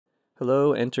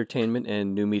Hello, Entertainment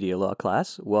and New Media Law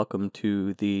class. Welcome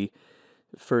to the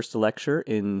first lecture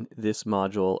in this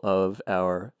module of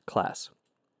our class.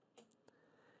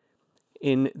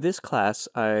 In this class,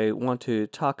 I want to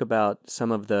talk about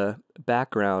some of the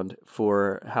background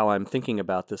for how I'm thinking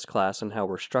about this class and how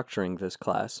we're structuring this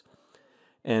class.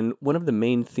 And one of the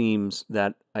main themes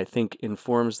that I think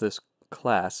informs this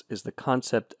class is the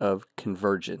concept of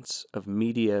convergence, of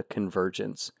media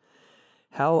convergence.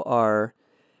 How are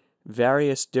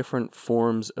various different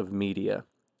forms of media,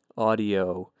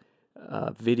 audio,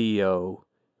 video,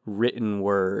 written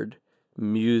word,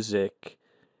 music,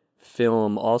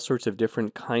 film, all sorts of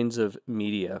different kinds of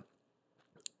media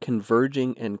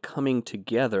converging and coming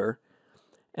together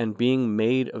and being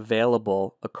made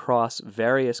available across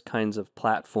various kinds of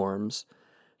platforms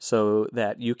so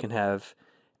that you can have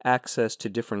access to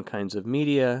different kinds of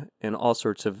media in all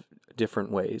sorts of different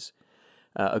ways.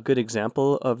 A good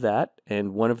example of that,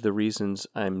 and one of the reasons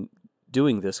I'm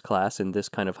doing this class in this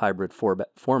kind of hybrid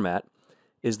format,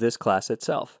 is this class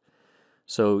itself.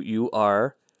 So you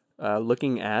are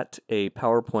looking at a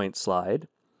PowerPoint slide,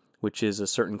 which is a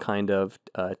certain kind of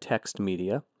text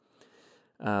media.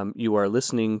 You are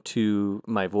listening to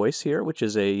my voice here, which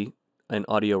is an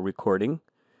audio recording.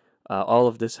 All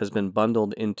of this has been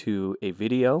bundled into a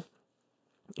video.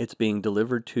 It's being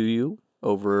delivered to you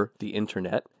over the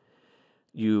internet.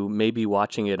 You may be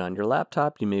watching it on your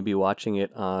laptop, you may be watching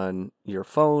it on your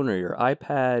phone or your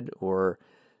iPad or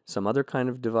some other kind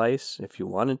of device. If you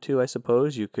wanted to, I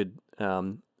suppose, you could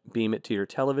beam it to your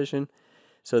television.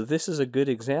 So this is a good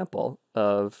example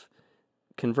of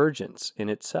convergence in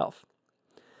itself.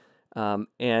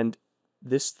 And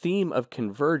this theme of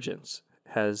convergence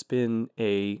has been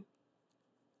a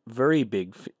very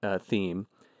big theme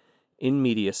in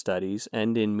media studies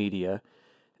and in media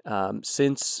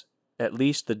since at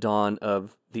least the dawn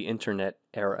of the internet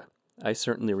era. I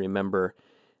certainly remember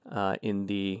in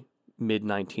the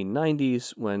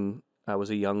mid-1990s when I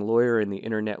was a young lawyer and the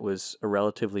internet was a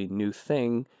relatively new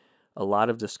thing, a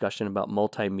lot of discussion about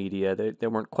multimedia. They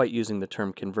weren't quite using the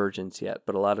term convergence yet,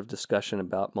 but a lot of discussion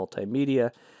about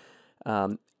multimedia.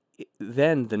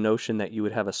 Then the notion that you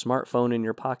would have a smartphone in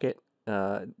your pocket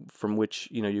from which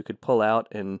you could pull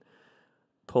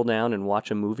down and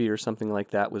watch a movie or something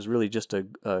like that was really just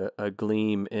a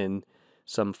gleam in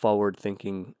some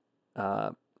forward-thinking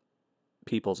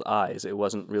people's eyes. It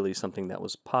wasn't really something that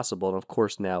was possible, and of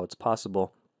course now it's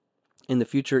possible. In the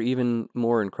future, even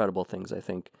more incredible things, I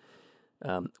think,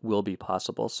 will be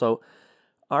possible. So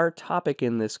our topic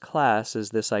in this class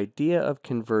is this idea of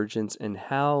convergence and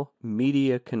how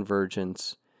media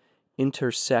convergence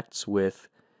intersects with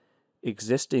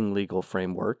existing legal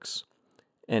frameworks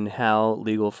and how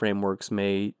legal frameworks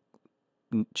may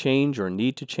change or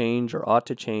need to change or ought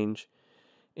to change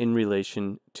in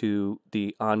relation to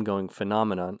the ongoing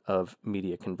phenomenon of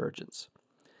media convergence.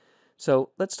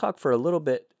 So let's talk for a little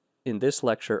bit in this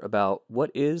lecture about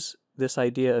what is this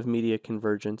idea of media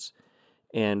convergence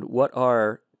and what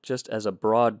are, just as a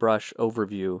broad brush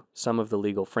overview, some of the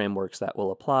legal frameworks that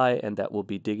will apply and that we'll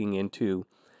be digging into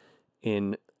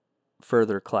in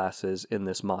further classes in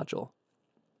this module.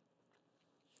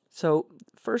 So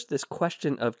first, this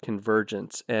question of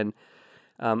convergence, and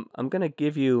I'm going to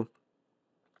give you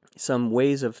some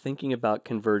ways of thinking about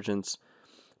convergence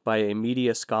by a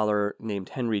media scholar named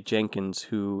Henry Jenkins,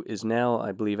 who is now,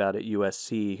 I believe, out at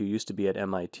USC, who used to be at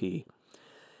MIT.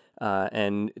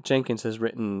 And Jenkins has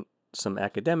written some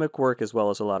academic work as well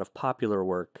as a lot of popular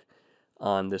work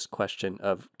on this question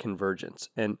of convergence.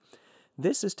 And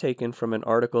this is taken from an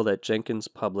article that Jenkins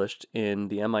published in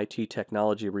the MIT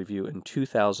Technology Review in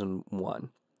 2001.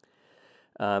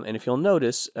 And if you'll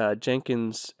notice,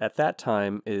 Jenkins at that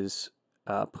time is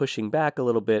pushing back a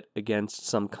little bit against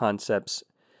some concepts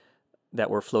that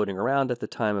were floating around at the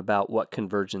time about what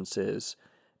convergence is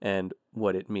and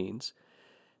what it means.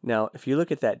 Now, if you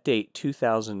look at that date,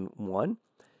 2001,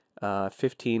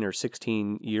 15 or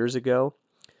 16 years ago,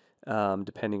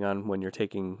 depending on when you're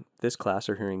taking this class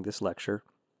or hearing this lecture,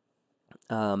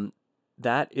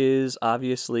 that is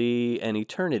obviously an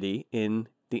eternity in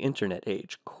the internet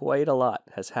age. Quite a lot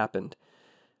has happened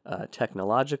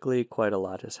technologically, quite a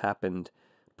lot has happened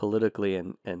politically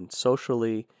and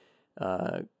socially,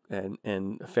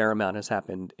 and a fair amount has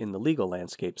happened in the legal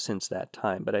landscape since that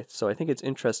time. So I think it's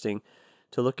interesting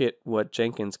to look at what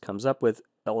Jenkins comes up with.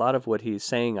 A lot of what he's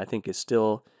saying, I think, is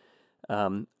still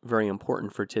very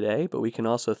important for today, but we can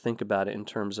also think about it in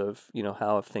terms of,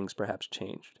 how have things perhaps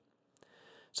changed.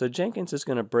 So Jenkins is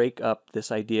going to break up this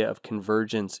idea of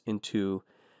convergence into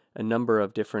a number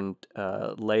of different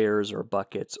layers or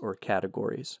buckets or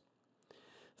categories.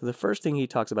 So the first thing he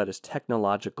talks about is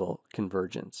technological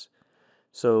convergence.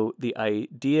 So the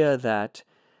idea that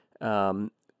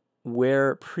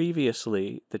where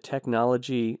previously the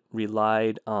technology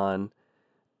relied on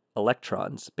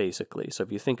electrons, basically. So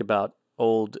if you think about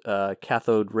old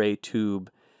cathode ray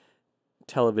tube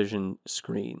television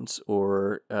screens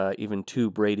or even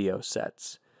tube radio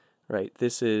sets, right?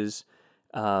 This is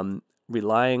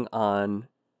relying on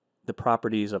the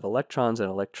properties of electrons and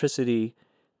electricity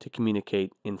to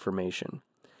communicate information.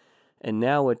 And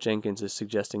now what Jenkins is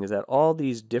suggesting is that all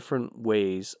these different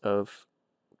ways of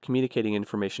communicating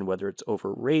information, whether it's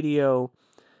over radio,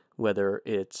 whether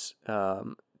it's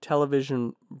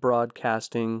television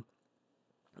broadcasting,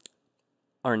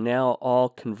 are now all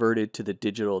converted to the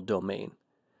digital domain.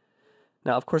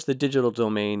 Now, of course, the digital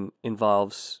domain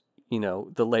involves,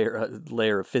 the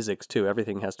layer of physics too.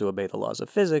 Everything has to obey the laws of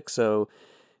physics. So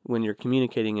when you're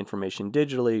communicating information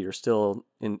digitally, you're still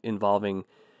involving,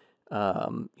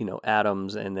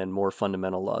 atoms and then more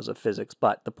fundamental laws of physics.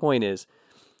 But the point is,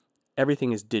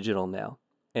 everything is digital now.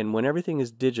 And when everything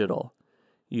is digital,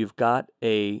 you've got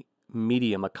a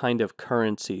medium, a kind of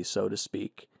currency, so to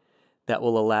speak, that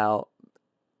will allow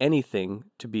anything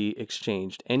to be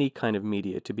exchanged, any kind of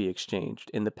media to be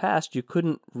exchanged. In the past, you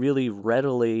couldn't really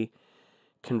readily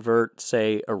convert,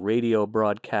 say, a radio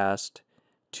broadcast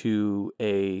to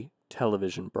a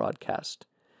television broadcast.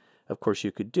 Of course,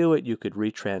 you could do it, you could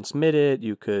retransmit it,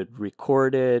 you could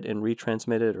record it and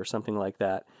retransmit it or something like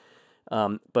that.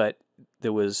 But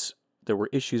there were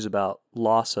issues about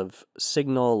loss of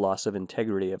signal, loss of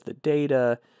integrity of the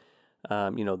data.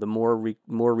 The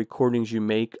more recordings you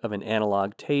make of an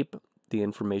analog tape, the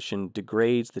information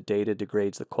degrades, the data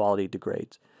degrades, the quality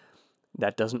degrades.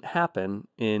 That doesn't happen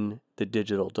in the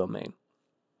digital domain.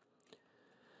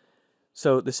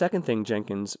 So the second thing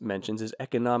Jenkins mentions is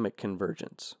economic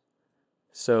convergence.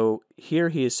 So here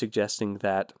he is suggesting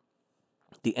that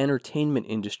the entertainment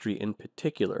industry in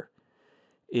particular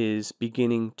is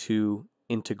beginning to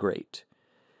integrate.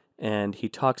 And he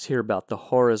talks here about the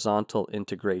horizontal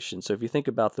integration. So if you think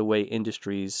about the way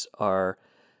industries are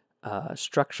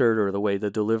structured, or the way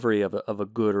the delivery of a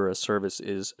good or a service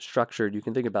is structured, you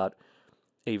can think about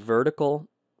a vertical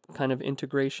kind of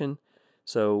integration.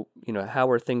 So, how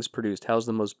are things produced? How's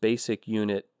the most basic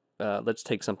unit? Let's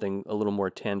take something a little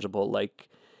more tangible, like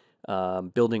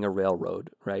building a railroad,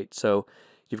 right? So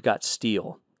you've got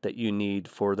steel that you need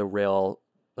for the rail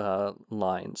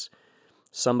lines.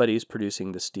 Somebody's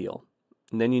producing the steel.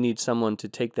 And then you need someone to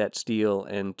take that steel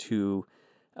and to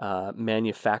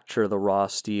manufacture the raw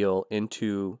steel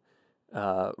into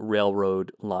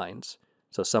railroad lines.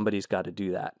 So somebody's got to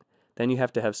do that. Then you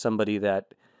have to have somebody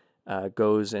that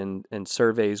goes and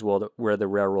surveys where the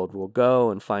railroad will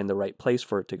go and find the right place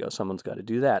for it to go. Someone's got to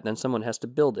do that. Then someone has to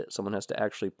build it. Someone has to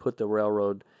actually put the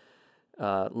railroad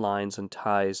lines and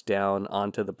ties down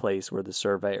onto the place where the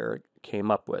surveyor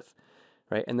came up with.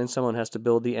 Right? And then someone has to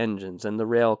build the engines and the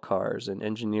rail cars and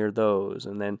engineer those.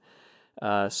 And then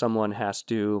someone has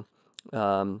to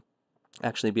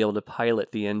actually be able to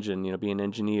pilot the engine, be an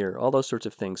engineer, all those sorts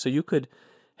of things. So you could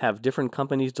have different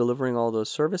companies delivering all those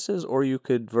services, or you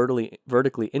could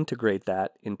vertically integrate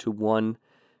that into one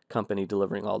company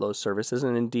delivering all those services.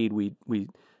 And indeed, we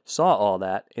saw all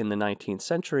that in the 19th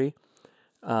century,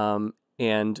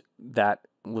 and that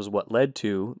was what led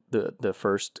to the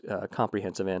first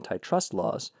comprehensive antitrust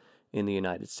laws in the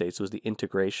United States, was the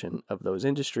integration of those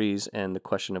industries and the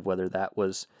question of whether that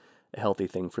was a healthy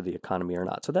thing for the economy or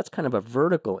not. So that's kind of a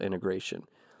vertical integration.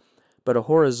 But a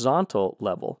horizontal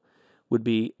level would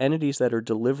be entities that are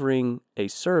delivering a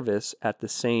service at the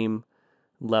same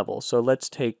level. So let's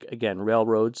take, again,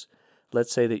 railroads.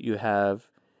 Let's say that you have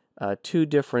two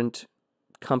different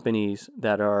companies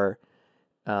that are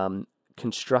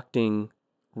constructing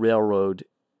railroad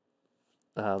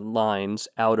lines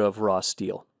out of raw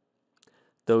steel.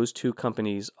 Those two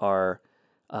companies are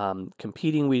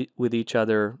competing with each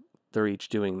other. They're each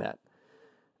doing that.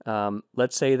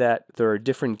 Let's say that there are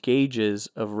different gauges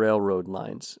of railroad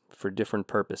lines for different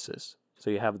purposes.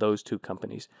 So you have those two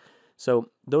companies.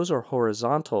 So those are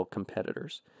horizontal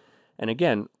competitors. And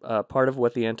again, part of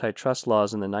what the antitrust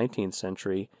laws in the 19th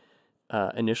century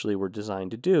initially were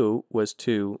designed to do was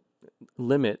to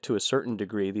limit to a certain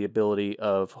degree the ability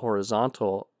of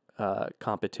horizontal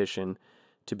competition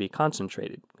to be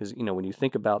concentrated. Because, when you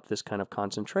think about this kind of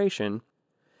concentration,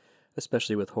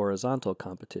 especially with horizontal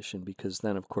competition, because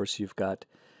then, of course, you've got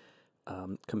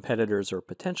competitors or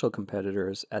potential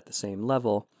competitors at the same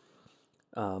level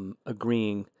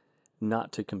agreeing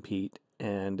not to compete,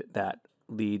 and that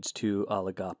leads to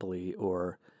oligopoly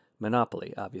or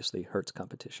monopoly, obviously hurts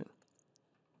competition.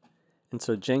 And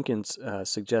so Jenkins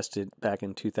suggested back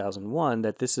in 2001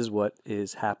 that this is what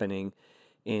is happening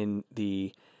in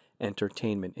the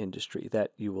entertainment industry,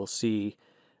 that you will see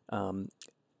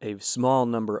a small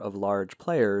number of large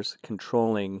players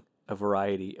controlling a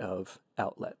variety of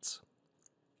outlets.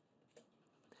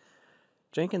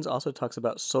 Jenkins also talks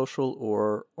about social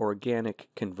or organic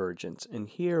convergence. And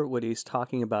here what he's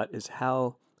talking about is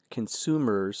how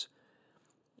consumers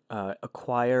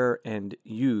acquire and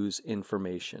use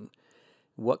information.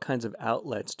 What kinds of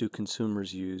outlets do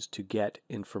consumers use to get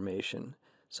information?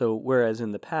 So whereas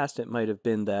in the past it might have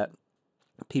been that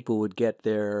people would get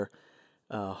their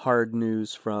hard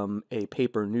news from a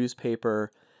paper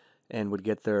newspaper and would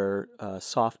get their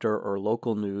softer or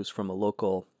local news from a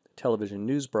local television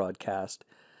news broadcast,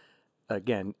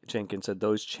 again, Jenkins said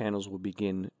those channels will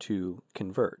begin to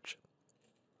converge.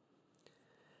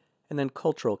 And then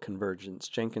cultural convergence.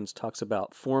 Jenkins talks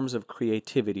about forms of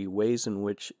creativity, ways in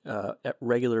which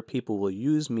regular people will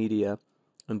use media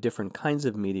and different kinds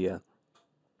of media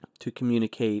to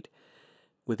communicate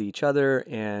with each other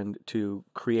and to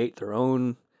create their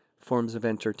own forms of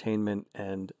entertainment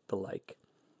and the like.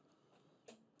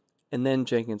 And then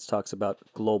Jenkins talks about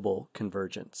global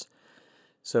convergence.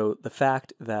 So the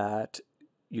fact that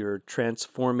you're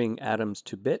transforming atoms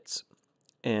to bits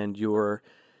and you're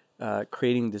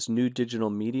creating this new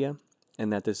digital media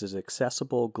and that this is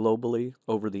accessible globally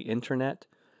over the internet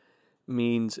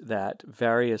means that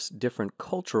various different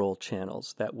cultural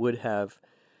channels that would have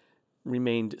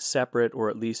remained separate or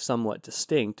at least somewhat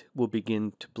distinct will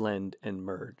begin to blend and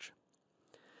merge.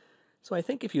 So I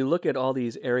think if you look at all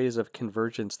these areas of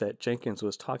convergence that Jenkins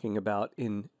was talking about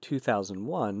in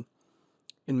 2001,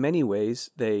 in many ways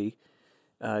they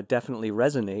definitely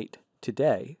resonate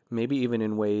today, maybe even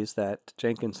in ways that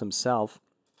Jenkins himself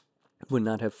would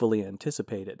not have fully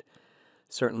anticipated.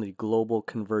 Certainly global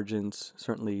convergence,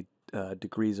 certainly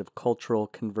degrees of cultural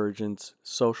convergence,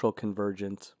 social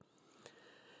convergence,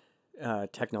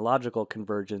 technological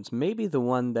convergence. Maybe the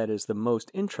one that is the most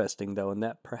interesting, though, and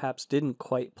that perhaps didn't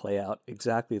quite play out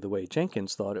exactly the way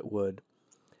Jenkins thought it would,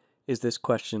 is this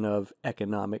question of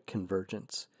economic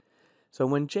convergence. So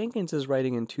when Jenkins is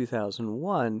writing in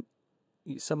 2001,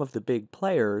 some of the big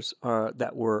players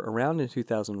that were around in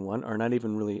 2001 are not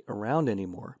even really around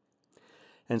anymore.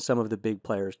 And some of the big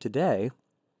players today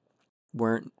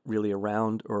weren't really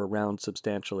around or around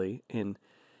substantially in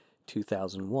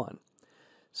 2001.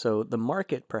 So the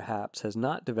market perhaps has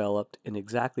not developed in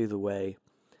exactly the way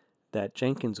that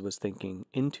Jenkins was thinking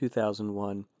in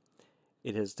 2001.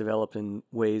 It has developed in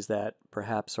ways that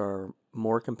perhaps are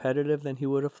more competitive than he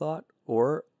would have thought,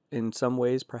 or in some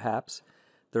ways perhaps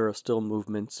there are still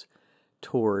movements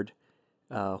toward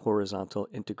horizontal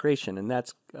integration. And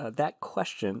that's that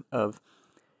question of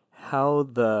how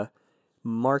the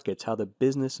markets, how the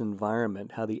business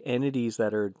environment, how the entities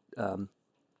that are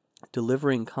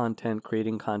delivering content,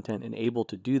 creating content, and able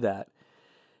to do that,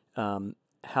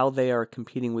 how they are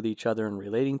competing with each other and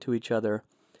relating to each other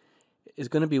is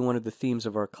going to be one of the themes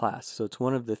of our class. So it's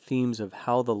one of the themes of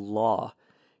how the law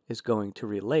is going to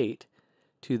relate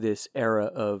to this era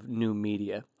of new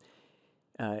media.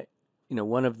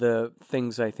 One of the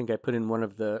things I think I put in one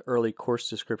of the early course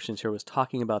descriptions here was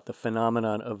talking about the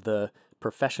phenomenon of the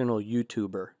professional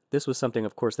YouTuber. This was something,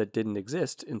 of course, that didn't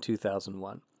exist in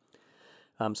 2001.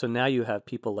 So now you have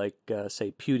people like,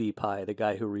 say, PewDiePie, the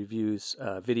guy who reviews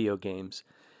video games,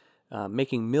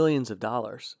 making millions of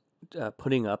dollars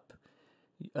putting up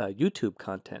YouTube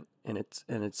content, and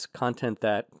it's content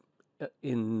that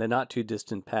in the not too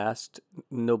distant past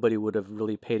nobody would have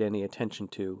really paid any attention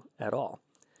to at all.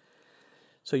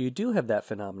 So you do have that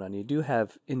phenomenon. You do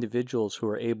have individuals who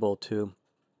are able to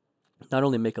not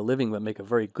only make a living but make a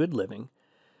very good living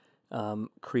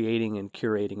creating and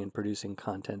curating and producing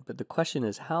content. But the question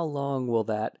is, how long will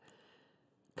that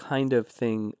kind of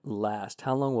thing last?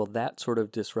 How long will that sort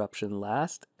of disruption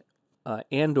last?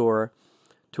 And or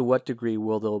to what degree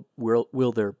will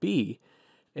there be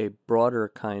a broader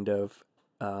kind of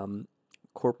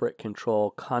corporate control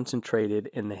concentrated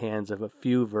in the hands of a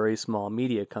few very small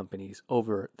media companies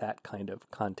over that kind of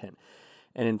content?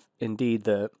 And indeed,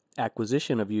 the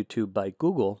acquisition of YouTube by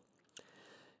Google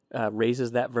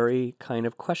raises that very kind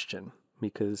of question,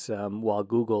 because while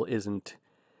Google isn't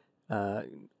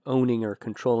owning or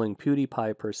controlling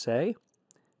PewDiePie per se,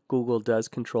 Google does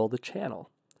control the channel.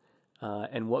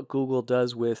 And what Google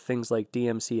does with things like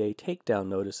DMCA takedown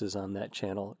notices on that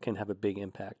channel can have a big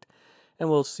impact. And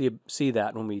we'll see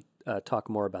that when we talk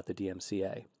more about the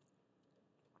DMCA.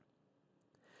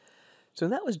 So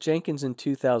that was Jenkins in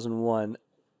 2001.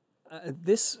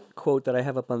 This quote that I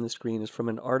have up on the screen is from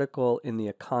an article in The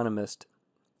Economist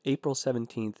April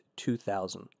 17th,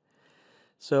 2000.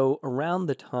 So around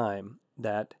the time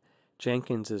that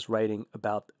Jenkins is writing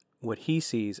about what he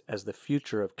sees as the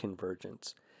future of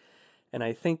convergence. And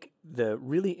I think the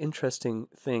really interesting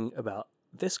thing about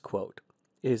this quote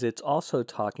is it's also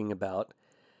talking about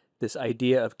this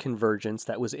idea of convergence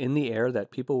that was in the air that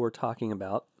people were talking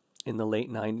about in the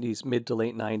late 90s, mid to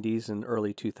late 90s and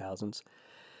early 2000s.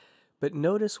 But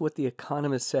notice what The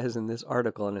Economist says in this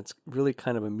article, and it's really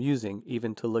kind of amusing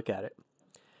even to look at it.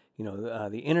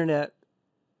 The internet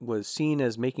was seen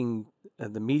as making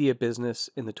the media business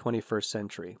in the 21st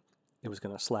century. It was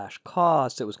going to slash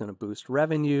costs, it was going to boost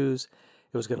revenues,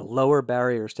 it was going to lower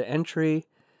barriers to entry,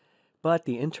 but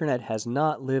the internet has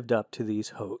not lived up to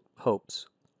these hopes.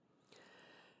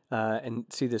 And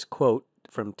see this quote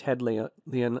from Ted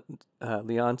Leonsis,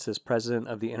 president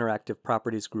of the Interactive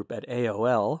Properties Group at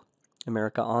AOL,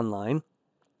 America Online,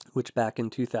 which back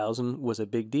in 2000 was a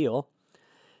big deal.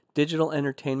 Digital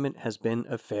entertainment has been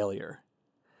a failure.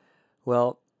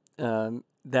 Well,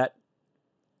 that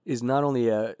is not only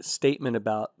a statement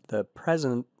about the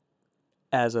present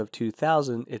as of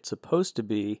 2000, it's supposed to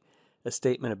be a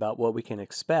statement about what we can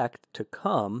expect to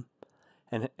come,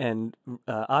 and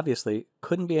obviously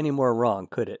couldn't be any more wrong,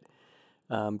 could it?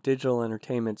 Digital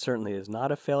entertainment certainly is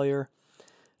not a failure.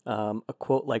 A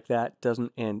quote like that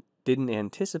didn't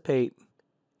anticipate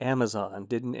Amazon,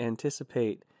 didn't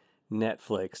anticipate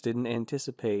Netflix, didn't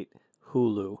anticipate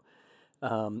Hulu.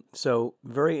 So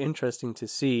very interesting to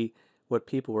see what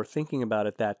people were thinking about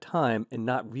at that time and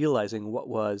not realizing what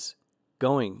was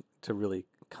going to really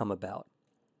come about.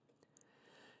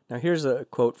 Now here's a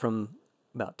quote from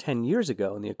about 10 years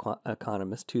ago in The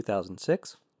Economist,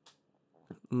 2006.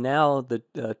 Now the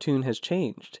tune has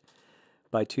changed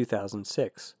by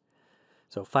 2006.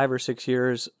 So 5 or 6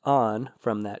 years on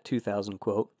from that 2000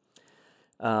 quote,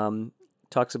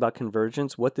 talks about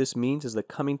convergence. What this means is the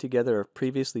coming together of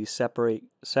previously separate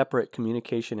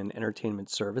communication and entertainment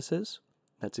services.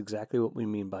 That's exactly what we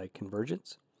mean by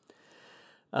convergence.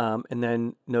 And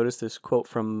then notice this quote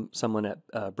from someone at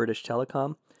British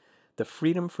Telecom. The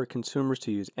freedom for consumers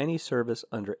to use any service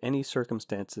under any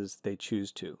circumstances they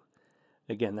choose to.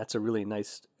 Again, that's a really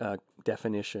nice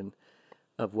definition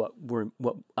of what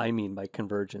I mean by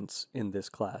convergence in this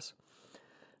class.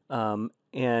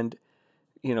 And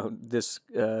this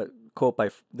quote by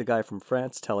the guy from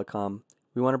France Telecom,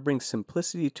 we want to bring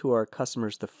simplicity to our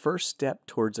customers, the first step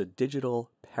towards a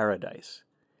digital paradise.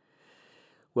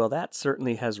 Well, that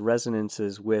certainly has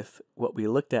resonances with what we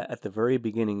looked at the very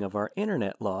beginning of our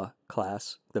internet law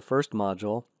class, the first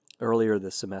module earlier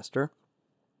this semester,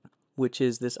 which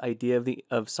is this idea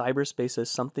of cyberspace as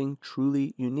something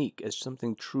truly unique, as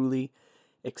something truly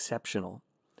exceptional.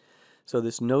 So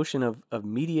this notion of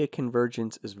media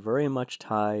convergence is very much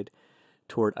tied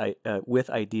toward with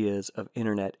ideas of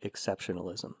internet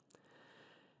exceptionalism.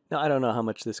 Now, I don't know how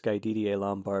much this guy Didier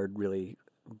Lombard really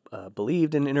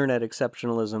believed in internet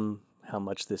exceptionalism, how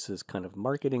much this is kind of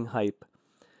marketing hype,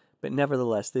 but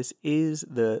nevertheless, this is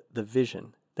the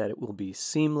vision, that it will be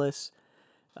seamless,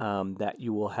 that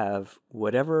you will have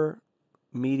whatever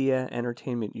media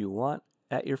entertainment you want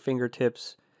at your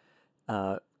fingertips,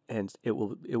 and it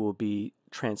will be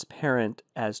transparent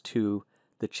as to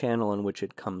the channel in which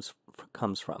it comes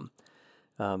from.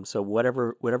 So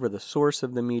whatever the source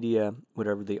of the media,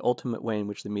 whatever the ultimate way in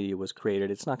which the media was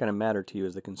created, it's not going to matter to you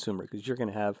as the consumer because you're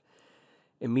going to have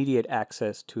immediate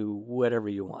access to whatever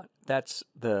you want. That's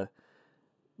the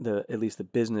at least the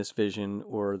business vision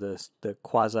or the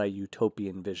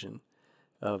quasi-utopian vision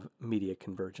of media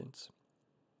convergence.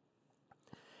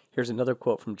 Here's another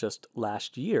quote from just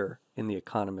last year in The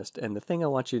Economist, and the thing I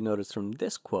want you to notice from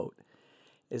this quote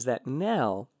is that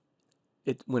now,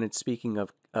 when it's speaking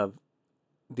of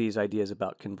these ideas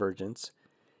about convergence,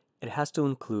 it has to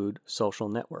include social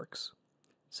networks.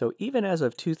 So even as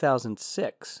of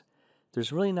 2006,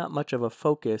 there's really not much of a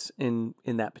focus in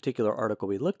that particular article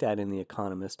we looked at in The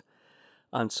Economist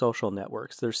on social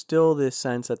networks. There's still this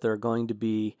sense that there are going to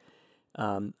be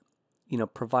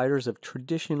providers of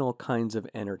traditional kinds of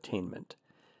entertainment,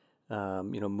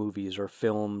 movies or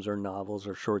films or novels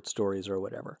or short stories or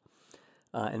whatever.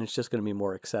 And it's just going to be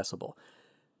more accessible.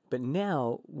 But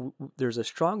now there's a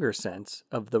stronger sense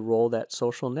of the role that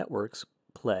social networks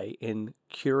play in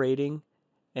curating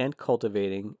and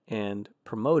cultivating and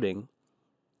promoting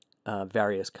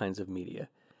various kinds of media.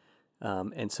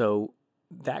 And so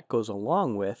that goes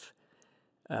along with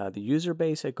the user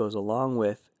base, it goes along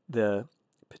with the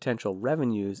potential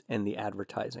revenues and the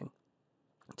advertising.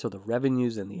 So the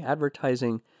revenues and the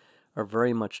advertising are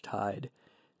very much tied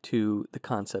to the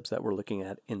concepts that we're looking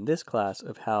at in this class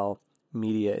of how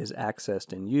media is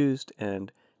accessed and used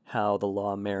and how the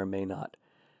law may or may not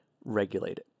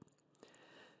regulate it.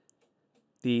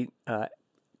 The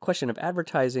question of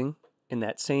advertising in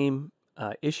that same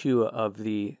issue of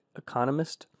The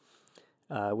Economist,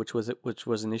 which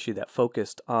was an issue that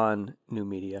focused on new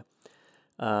media,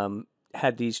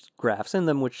 had these graphs in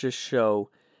them which just show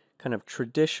kind of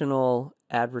traditional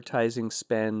advertising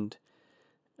spend,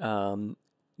 kind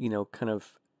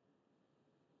of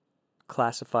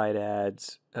classified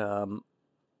ads,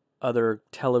 other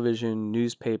television,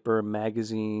 newspaper,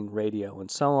 magazine, radio,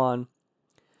 and so on.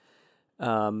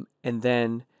 And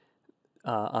then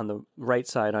on the right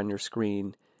side on your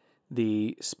screen,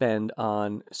 the spend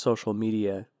on social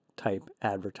media type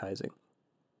advertising.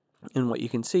 And what you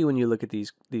can see when you look at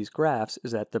these graphs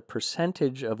is that the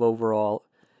percentage of overall,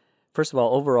 first of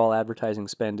all, overall advertising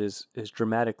spend is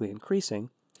dramatically increasing.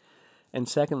 And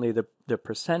secondly, the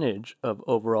percentage of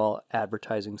overall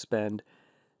advertising spend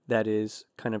that is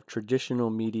kind of traditional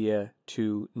media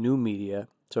to new media.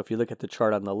 So if you look at the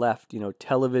chart on the left,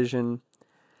 television,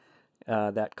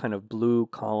 that kind of blue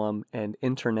column, and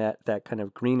internet, that kind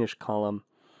of greenish column,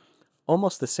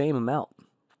 almost the same amount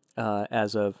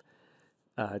as of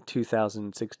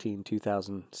 2016,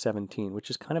 2017, which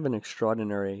is kind of an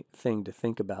extraordinary thing to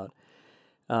think about.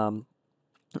 And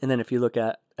then if you look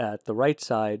at the right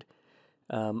side,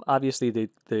 obviously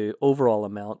the overall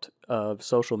amount of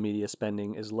social media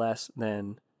spending is less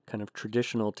than kind of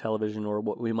traditional television, or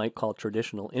what we might call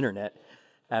traditional internet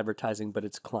advertising, but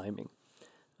it's climbing.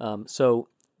 So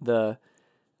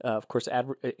of course,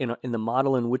 in the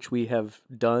model in which we have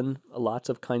done lots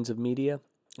of kinds of media,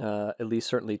 at least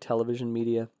certainly television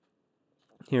media,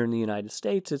 here in the United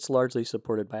States, it's largely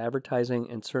supported by advertising,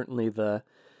 and certainly the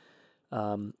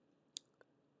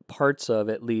parts of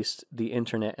at least the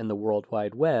internet and the World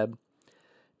Wide Web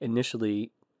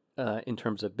initially, in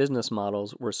terms of business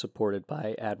models, were supported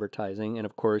by advertising. And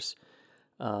of course,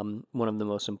 one of the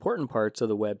most important parts of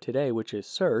the web today, which is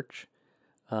search,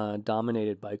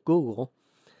 dominated by Google,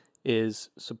 is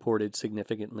supported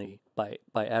significantly by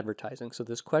advertising. So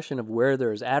this question of where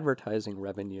there is advertising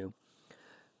revenue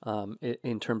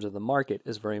in terms of the market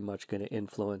is very much going to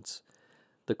influence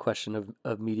the question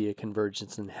of media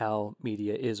convergence and how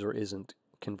media is or isn't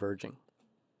converging.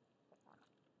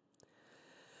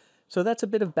 So that's a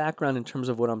bit of background in terms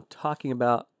of what I'm talking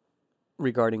about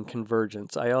regarding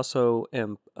convergence. I also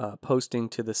am posting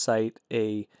to the site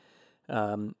a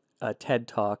TED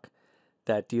Talk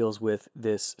that deals with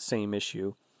this same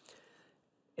issue.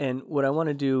 And what I want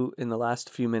to do in the last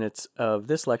few minutes of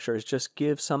this lecture is just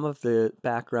give some of the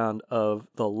background of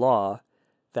the law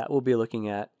that we'll be looking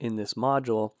at in this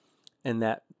module, and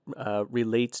that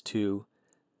relates to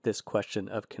this question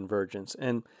of convergence.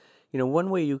 And one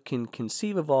way you can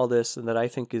conceive of all this, and that I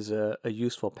think is a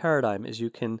useful paradigm, is you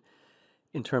can,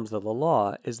 in terms of the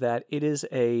law, is that it is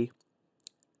a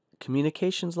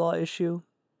communications law issue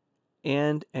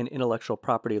and an intellectual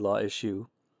property law issue.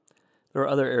 There are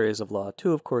other areas of law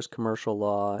too, of course, commercial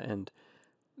law and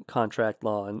contract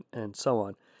law and so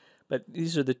on. But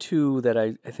these are the two that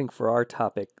I think for our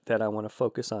topic that I want to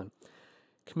focus on.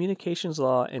 Communications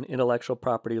law and intellectual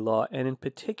property law, and in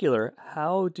particular,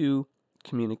 how do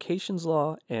communications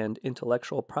law and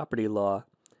intellectual property law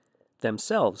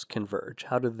themselves converge?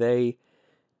 How do they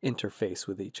interface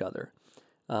with each other?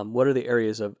 What are the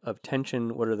areas of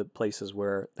tension? What are the places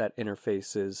where that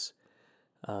interface is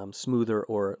smoother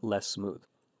or less smooth?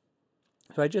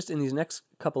 So in these next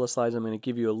couple of slides, I'm going to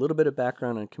give you a little bit of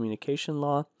background on communication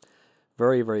law,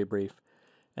 very, very brief,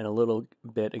 and a little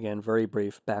bit, again, very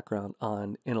brief background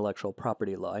on intellectual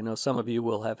property law. I know some of you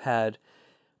will have had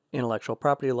intellectual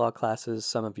property law classes.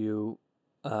 Some of you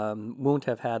won't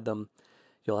have had them.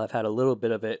 You'll have had a little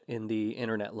bit of it in the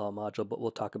internet law module, but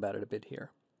we'll talk about it a bit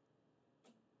here.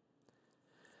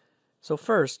 So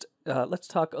first, let's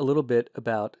talk a little bit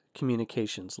about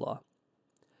communications law.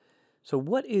 So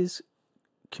what is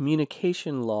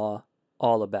communication law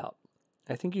all about?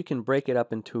 I think you can break it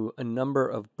up into a number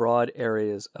of broad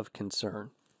areas of concern.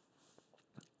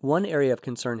 One area of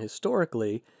concern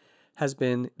historically has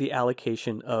been the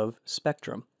allocation of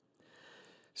spectrum.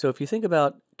 So if you think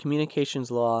about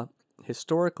communications law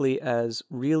historically as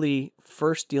really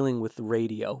first dealing with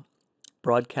radio,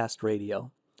 broadcast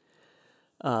radio,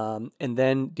 and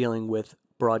then dealing with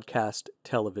broadcast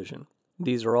television.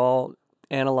 These are all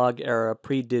analog era,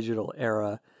 pre-digital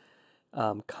era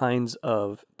kinds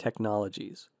of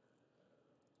technologies.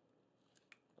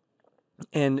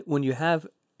 And when you have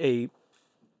a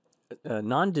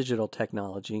non-digital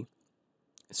technology,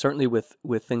 certainly with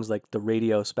things like the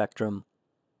radio spectrum,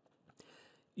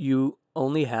 you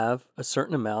only have a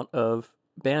certain amount of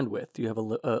bandwidth. You have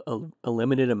a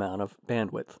limited amount of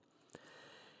bandwidth.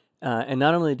 And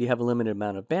not only do you have a limited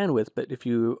amount of bandwidth, but if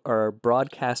you are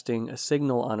broadcasting a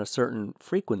signal on a certain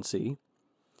frequency,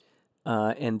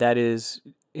 and that is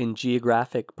in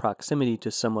geographic proximity to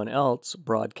someone else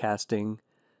broadcasting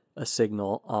a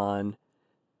signal on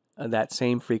that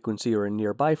same frequency or a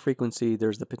nearby frequency,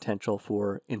 there's the potential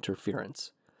for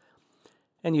interference.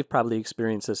 And you've probably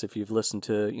experienced this if you've listened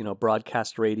to,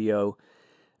 broadcast radio,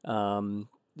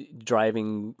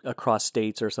 driving across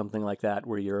states or something like that,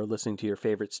 where you're listening to your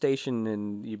favorite station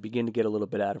and you begin to get a little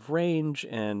bit out of range,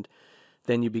 and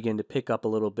then you begin to pick up a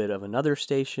little bit of another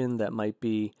station that might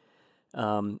be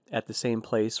at the same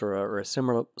place or a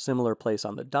similar place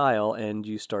on the dial, and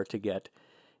you start to get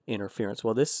interference.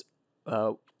 Well, this,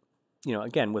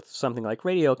 again, with something like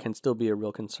radio, can still be a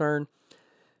real concern,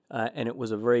 and it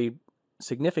was a very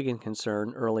significant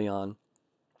concern early on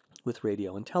with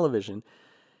radio and television.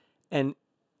 And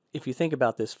if you think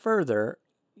about this further,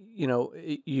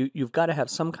 you've got to have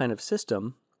some kind of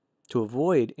system to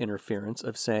avoid interference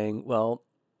of saying, well,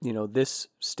 this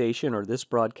station or this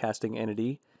broadcasting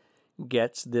entity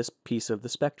gets this piece of the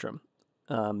spectrum.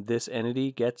 This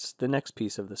entity gets the next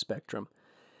piece of the spectrum.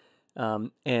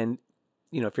 And,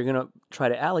 if you're going to try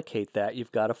to allocate that,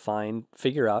 you've got to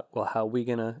figure out, well, how are we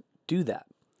going to do that?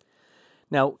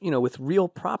 Now, with real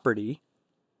property,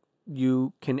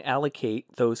 you can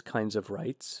allocate those kinds of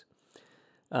rights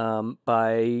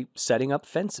by setting up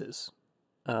fences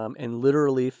and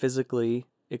literally, physically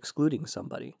excluding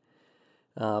somebody.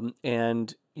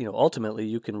 And, ultimately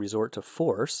you can resort to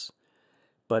force,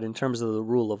 but in terms of the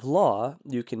rule of law,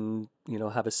 you can,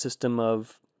 have a system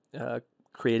of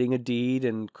creating a deed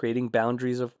and creating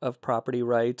boundaries of property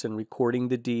rights and recording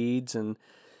the deeds and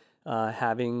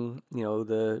having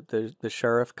the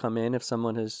sheriff come in if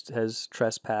someone has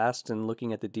trespassed and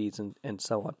looking at the deeds and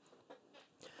so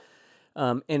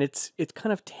on. And it's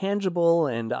kind of tangible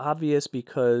and obvious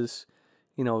because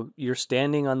you're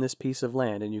standing on this piece of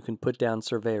land and you can put down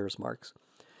surveyor's marks.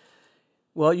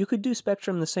 Well, you could do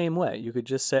spectrum the same way. You could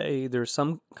just say there's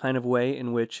some kind of way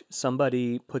in which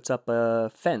somebody puts up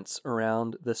a fence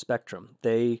around the spectrum.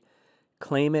 They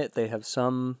claim it. They have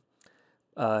some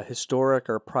historic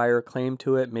or prior claim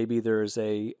to it. Maybe there's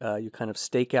you kind of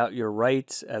stake out your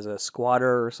rights as a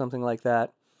squatter or something like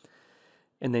that,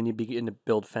 and then you begin to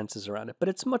build fences around it. But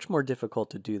it's much more difficult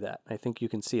to do that. I think you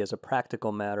can see as a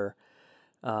practical matter,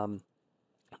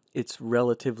 it's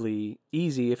relatively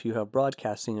easy if you have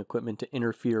broadcasting equipment to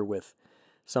interfere with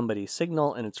somebody's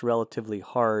signal, and it's relatively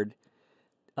hard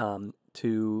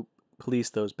to police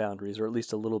those boundaries, or at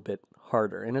least a little bit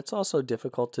harder. And it's also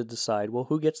difficult to decide, well,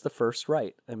 who gets the first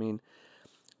right? I mean,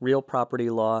 real property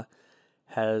law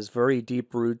has very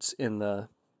deep roots in the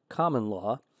common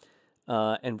law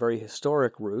and very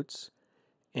historic roots.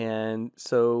 And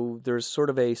so there's sort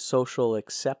of a social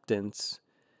acceptance,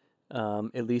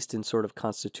 at least in sort of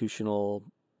constitutional,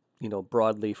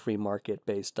 broadly free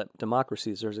market-based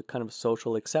democracies. There's a kind of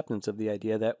social acceptance of the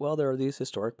idea that, well, there are these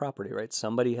historic property rights.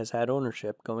 Somebody has had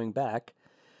ownership going back,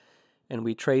 and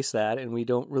we trace that, and we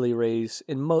don't really raise,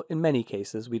 in many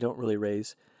cases, we don't really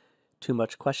raise too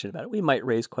much question about it. We might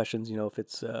raise questions, if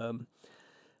it's,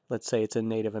 let's say it's a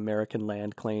Native American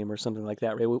land claim or something like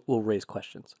that, right? We'll raise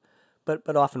questions.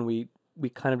 But often we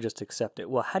kind of just accept it.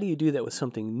 Well, how do you do that with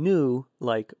something new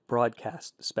like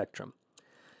broadcast spectrum?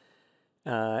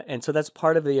 And so that's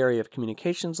part of the area of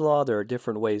communications law. There are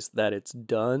different ways that it's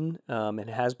done. It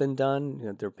has been done.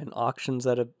 There have been auctions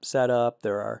that have set up.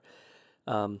 There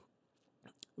are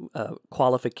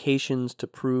qualifications to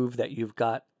prove that you've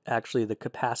got actually the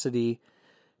capacity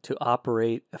to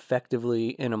operate effectively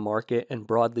in a market and,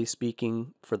 broadly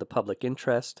speaking, for the public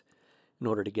interest in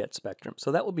order to get spectrum.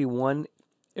 So that will be one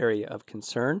area of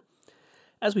concern.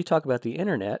 As we talk about the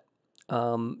internet,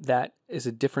 that is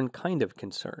a different kind of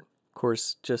concern. Of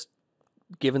course, just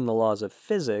given the laws of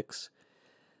physics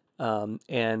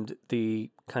and the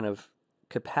kind of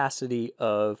capacity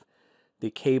of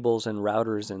the cables and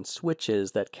routers and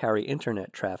switches that carry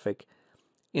internet traffic,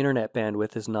 internet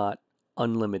bandwidth is not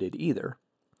unlimited either.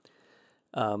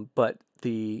 But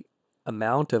the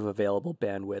amount of available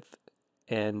bandwidth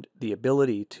and the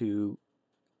ability to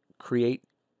create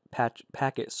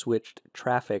packet switched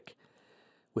traffic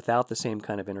without the same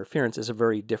kind of interference is a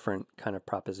very different kind of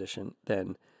proposition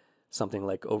than something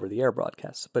like over-the-air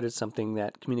broadcasts, but it's something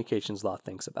that communications law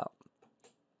thinks about.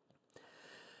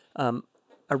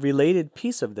 A related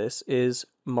piece of this is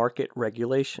market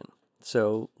regulation.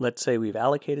 So let's say we've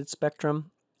allocated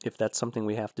spectrum, if that's something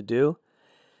we have to do,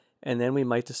 and then we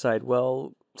might decide,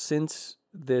 well, since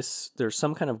there's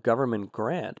some kind of government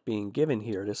grant being given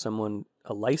here to someone,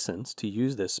 a license to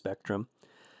use this spectrum,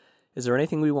 is there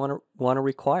anything we want to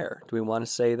require? Do we want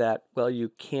to say that, well, you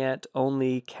can't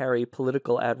only carry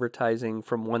political advertising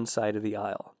from one side of the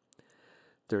aisle?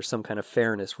 There's some kind of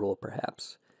fairness rule,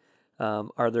 perhaps.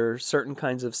 Are there certain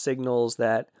kinds of signals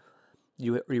that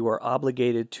you are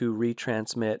obligated to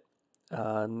retransmit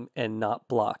and not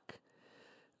block?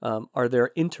 Are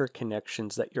there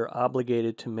interconnections that you're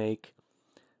obligated to make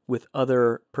with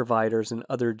other providers in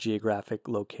other geographic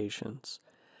locations?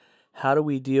 How do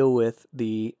we deal with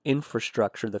the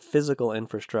infrastructure, the physical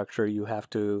infrastructure you have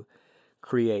to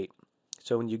create?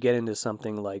 So when you get into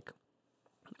something like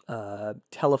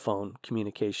telephone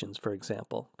communications, for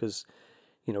example, because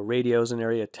radio's an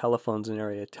area, telephone's an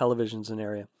area, television's an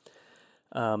area,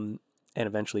 and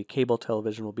eventually cable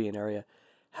television will be an area.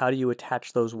 How do you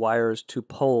attach those wires to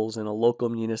poles in a local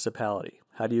municipality?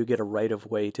 How do you get a right of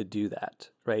way to do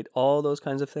that, right? All those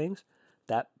kinds of things,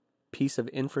 that piece of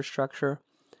infrastructure,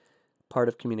 part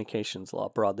of communications law,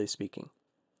 broadly speaking.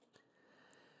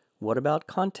 What about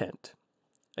content?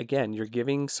 Again, you're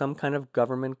giving some kind of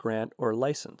government grant or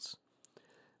license.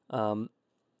 The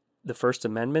First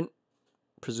Amendment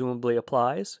presumably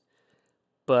applies,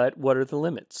 but what are the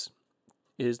limits?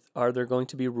 Are there going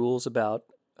to be rules about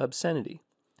obscenity?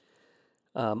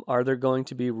 Are there going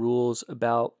to be rules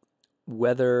about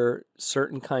whether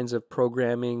certain kinds of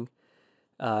programming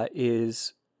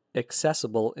is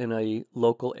accessible in a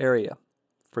local area?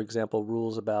 For example,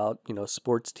 rules about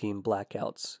sports team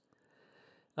blackouts.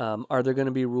 Are there going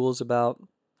to be rules about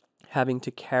having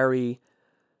to carry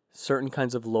certain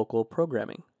kinds of local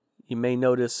programming? You may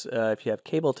notice if you have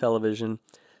cable television,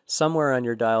 somewhere on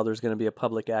your dial there's going to be a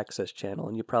public access channel,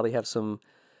 and you probably have some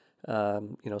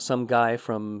guy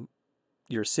from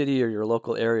your city or your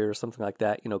local area or something like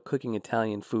that, cooking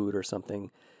Italian food or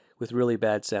something with really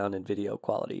bad sound and video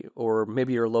quality. Or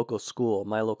maybe your local school,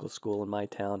 my local school in my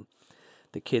town,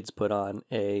 the kids put on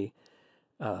a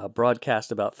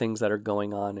broadcast about things that are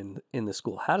going on in the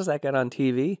school. How does that get on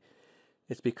TV?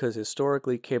 It's because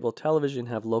historically cable television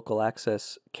have local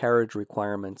access carriage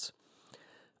requirements,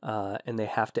 and they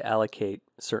have to allocate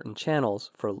certain channels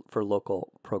for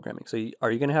local programming. So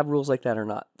are you going to have rules like that or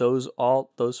not? Those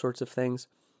sorts of things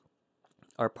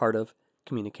are part of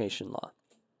communication law.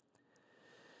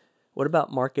 What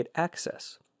about market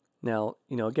access? Now,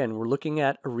 again, we're looking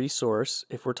at a resource.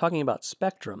 If we're talking about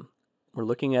spectrum, we're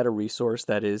looking at a resource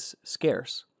that is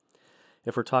scarce.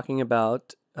 If we're talking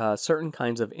about certain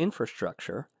kinds of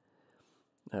infrastructure,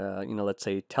 let's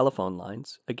say telephone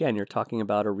lines, again, you're talking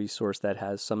about a resource that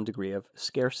has some degree of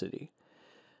scarcity.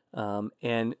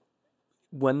 And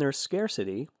when there's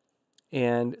scarcity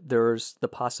and there's the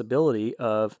possibility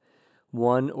of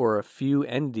one or a few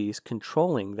entities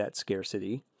controlling that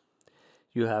scarcity,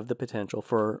 you have the potential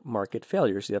for market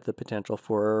failures. You have the potential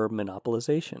for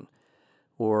monopolization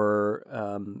or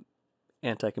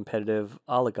anti-competitive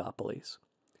oligopolies.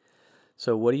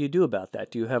 So what do you do about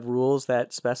that? Do you have rules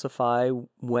that specify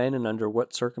when and under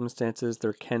what circumstances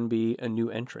there can be a new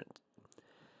entrant?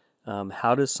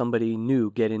 How does somebody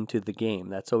new get into the game?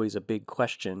 That's always a big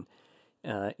question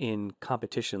in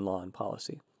competition law and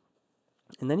policy.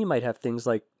 And then you might have things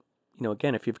like,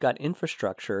 again, if you've got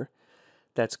infrastructure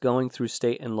that's going through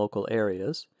state and local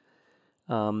areas,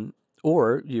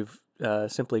 or you've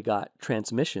simply got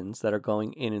transmissions that are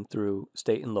going in and through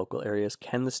state and local areas,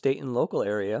 can the state and local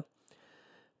area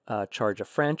charge a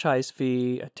franchise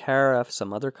fee, a tariff,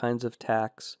 some other kinds of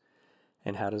tax,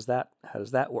 and how does that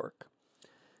work?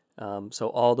 So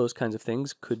all those kinds of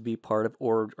things could be part of,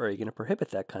 or are you going to prohibit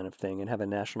that kind of thing and have a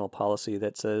national policy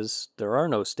that says there are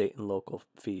no state and local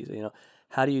fees?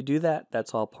 How do you do that?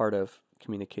 That's all part of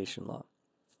communication law.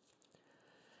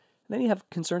 And then you have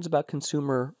concerns about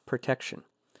consumer protection.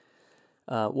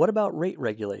 What about rate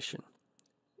regulation?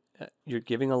 You're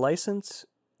giving a license.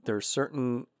 There's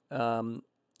certain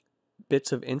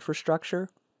bits of infrastructure.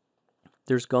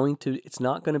 It's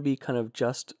not going to be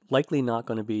likely not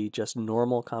going to be just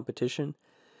normal competition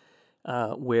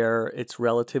where it's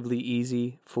relatively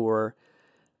easy for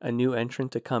a new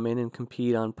entrant to come in and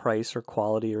compete on price or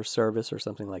quality or service or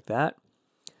something like that.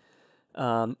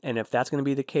 And if that's going to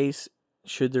be the case,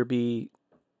 should there be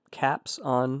caps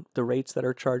on the rates that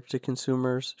are charged to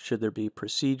consumers? Should there be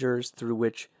procedures through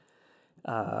which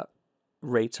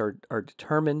rates are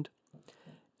determined?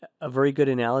 A very good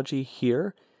analogy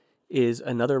here is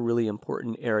another really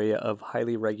important area of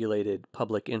highly regulated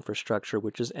public infrastructure,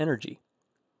 which is energy.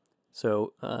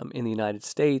 So in the United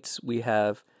States, we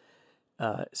have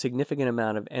a significant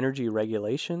amount of energy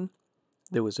regulation.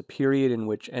 There was a period in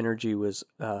which energy was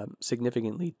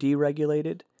significantly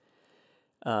deregulated.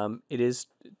 It is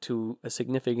to a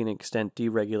significant extent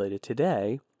deregulated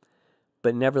today,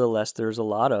 but nevertheless, there's a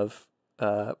lot of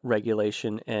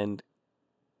regulation and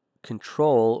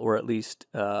control, or at least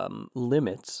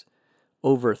limits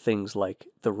over things like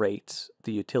the rates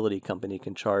the utility company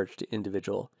can charge to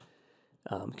individual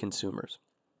consumers.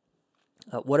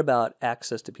 What about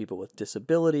access to people with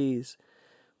disabilities?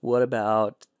 What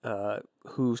about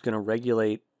who's going to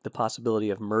regulate the possibility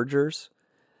of mergers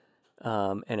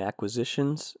and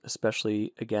acquisitions,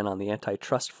 especially, again, on the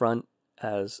antitrust front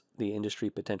as the industry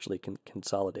potentially can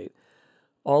consolidate?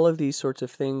 All of these sorts of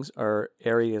things are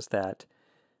areas that,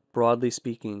 broadly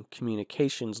speaking,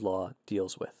 communications law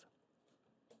deals with.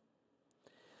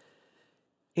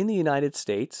 In the United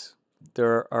States,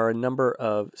 there are a number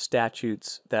of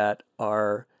statutes that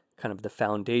are kind of the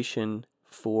foundation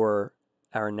for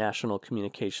our national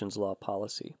communications law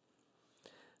policy,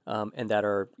 and that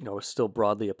are still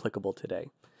broadly applicable today.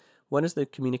 One is the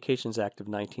Communications Act of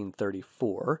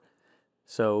 1934.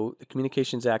 So the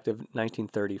Communications Act of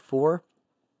 1934,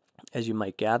 as you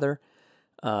might gather,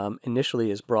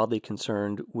 initially is broadly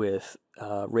concerned with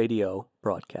radio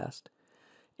broadcast.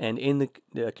 And in the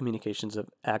Communications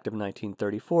Act of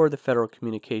 1934, the Federal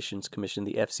Communications Commission,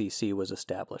 the FCC, was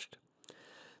established.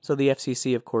 So the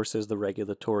FCC, of course, is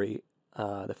the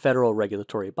federal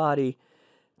regulatory body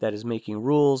that is making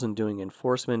rules and doing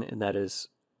enforcement, and that is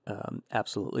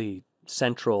absolutely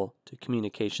central to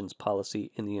communications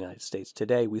policy in the United States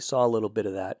today. We saw a little bit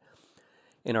of that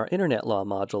in our Internet law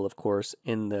module, of course,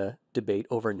 in the debate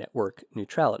over network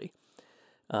neutrality,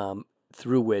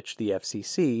 through which the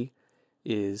FCC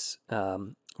is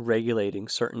regulating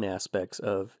certain aspects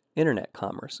of Internet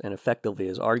commerce, and effectively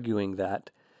is arguing that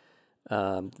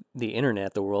the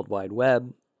Internet, the World Wide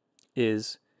Web,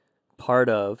 is part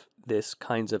of this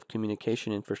kinds of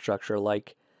communication infrastructure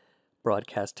like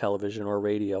broadcast television or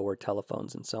radio or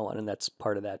telephones and so on, and that's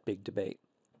part of that big debate.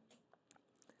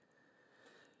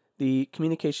 The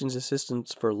Communications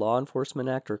Assistance for Law Enforcement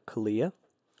Act, or CALEA,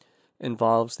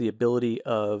 involves the ability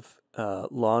of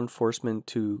law enforcement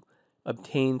to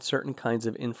obtain certain kinds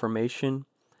of information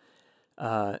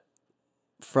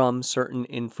from certain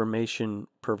information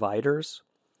providers,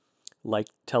 like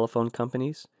telephone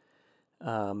companies.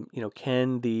 Can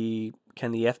the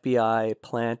FBI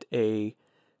plant a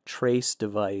trace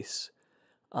device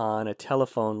on a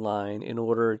telephone line in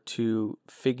order to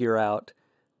figure out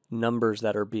numbers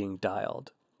that are being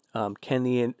dialed? Can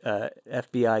the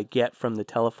FBI get from the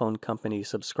telephone company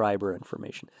subscriber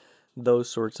information? Those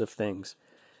sorts of things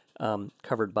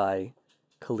covered by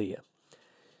CALEA.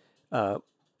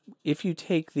 If you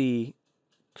take the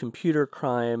computer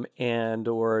crime and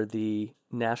or the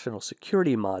national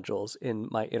security modules in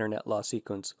my Internet law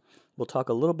sequence, we'll talk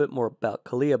a little bit more about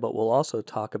CALEA, but we'll also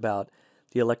talk about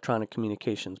the Electronic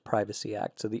Communications Privacy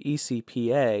Act. So the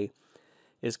ECPA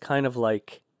is kind of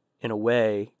like, in a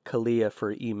way, CALEA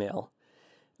for email.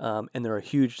 And there are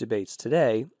huge debates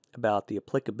today about the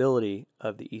applicability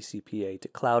of the ECPA to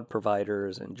cloud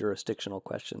providers and jurisdictional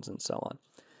questions and so on.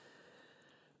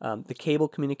 The Cable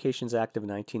Communications Act of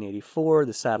 1984,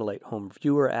 the Satellite Home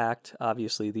Viewer Act,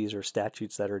 obviously these are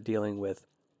statutes that are dealing with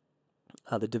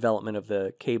the development of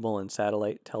the cable and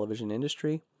satellite television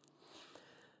industry.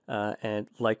 And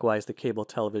likewise the Cable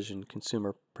Television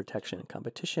Consumer Protection and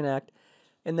Competition Act,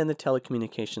 and then the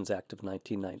Telecommunications Act of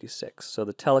 1996. So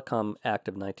the Telecom Act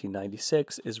of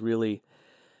 1996 is really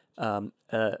a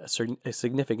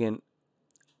significant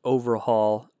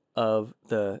overhaul of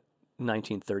the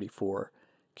 1934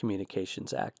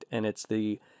 Communications Act, and it's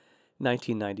the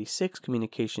 1996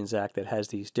 Communications Act that has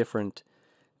these different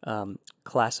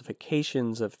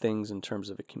classifications of things in terms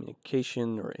of a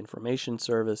communication or information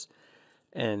service,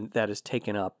 and that is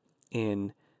taken up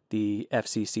in the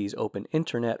FCC's Open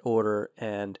Internet Order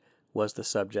and was the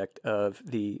subject of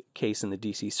the case in the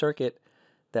DC Circuit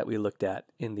that we looked at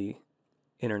in the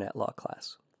Internet law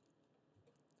class.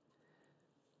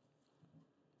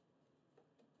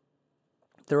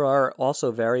 There are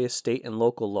also various state and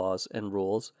local laws and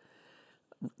rules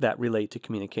that relate to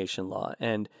communication law.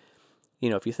 And,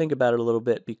 if you think about it a little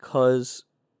bit, because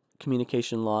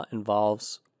communication law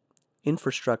involves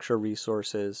infrastructure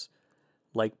resources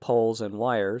like poles and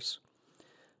wires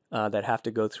that have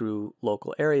to go through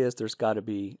local areas, there's got to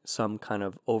be some kind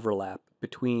of overlap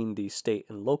between these state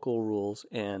and local rules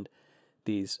and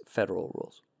these federal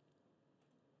rules.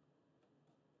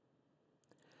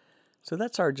 So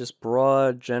that's our just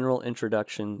broad general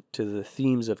introduction to the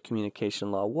themes of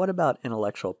communication law. What about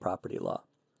intellectual property law?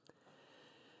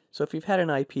 So if you've had an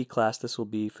IP class, this will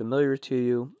be familiar to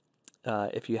you.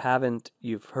 If you haven't,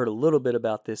 you've heard a little bit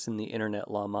about this in the Internet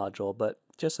law module, but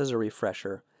just as a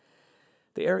refresher,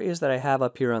 The areas that I have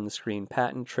up here on the screen,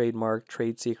 patent, trademark,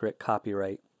 trade secret,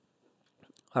 copyright,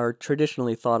 are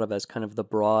traditionally thought of as kind of the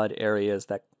broad areas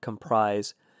that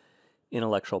comprise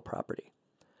intellectual property.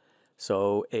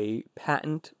 So a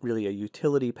patent, really a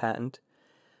utility patent,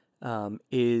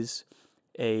 is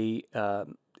a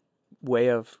way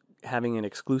of having an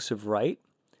exclusive right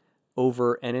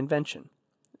over an invention.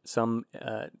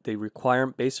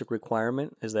 The basic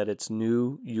requirement is that it's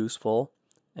new, useful,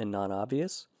 and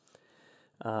non-obvious.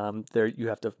 There you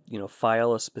have to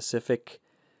file a specific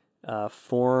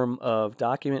form of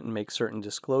document and make certain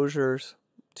disclosures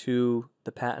to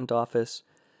the patent office.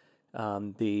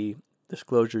 The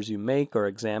disclosures you make are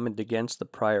examined against the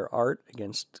prior art,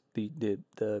 against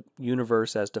the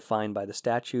universe as defined by the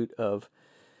statute of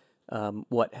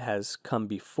what has come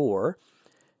before.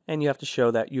 And you have to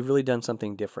show that you've really done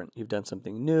something different. You've done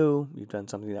something new. You've done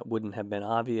something that wouldn't have been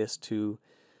obvious to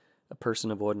a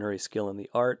person of ordinary skill in the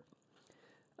art.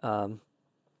 And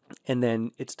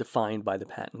then it's defined by the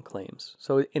patent claims.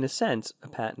 So in a sense, a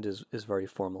patent is very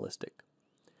formalistic.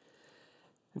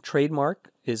 A trademark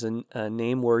is a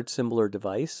name, word, symbol, or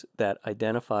device that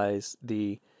identifies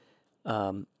the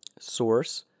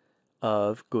source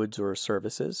of goods or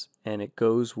services, and it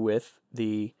goes with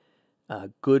the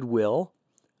goodwill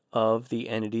of the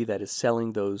entity that is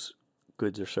selling those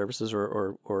goods or services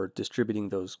or distributing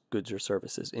those goods or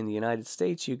services. In the United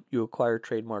States, you acquire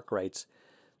trademark rights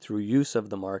through use of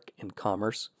the mark in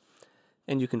commerce,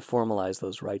 and you can formalize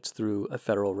those rights through a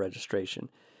federal registration.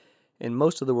 In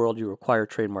most of the world, you acquire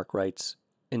trademark rights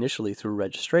initially through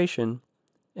registration,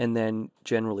 and then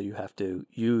generally you have to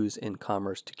use in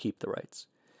commerce to keep the rights.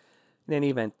 In any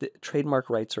event, the trademark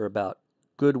rights are about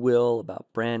goodwill, about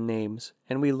brand names,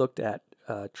 and we looked at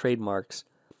trademarks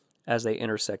as they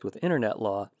intersect with internet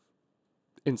law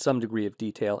in some degree of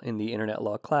detail in the internet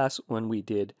law class when we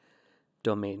did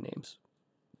domain names.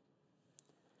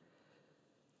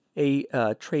 A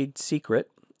trade secret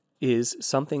is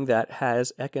something that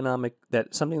has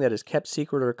something that is kept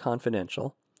secret or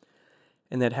confidential,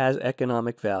 and that has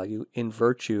economic value in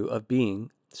virtue of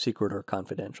being secret or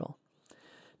confidential.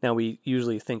 Now, we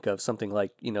usually think of something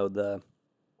like, the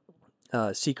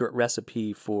secret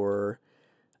recipe for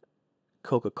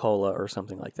Coca-Cola or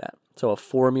something like that. So a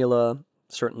formula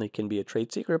certainly can be a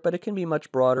trade secret, but it can be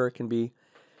much broader. It can be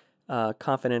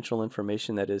confidential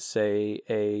information that is, say,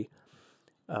 a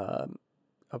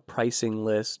pricing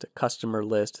list, a customer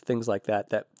list, things like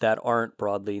that aren't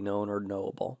broadly known or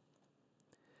knowable.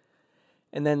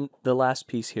 And then the last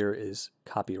piece here is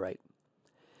copyright.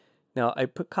 Now, I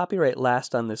put copyright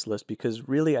last on this list because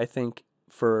really I think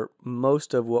for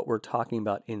most of what we're talking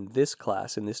about in this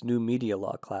class, in this new media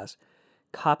law class,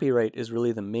 copyright is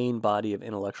really the main body of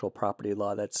intellectual property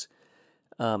law that's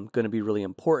going to be really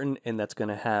important, and that's going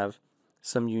to have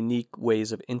some unique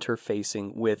ways of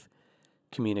interfacing with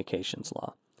communications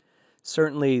law.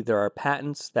 Certainly, there are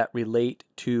patents that relate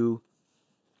to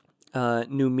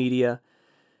new media.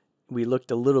 We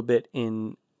looked a little bit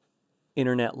in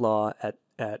internet law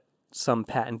at some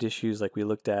patent issues, like we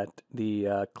looked at the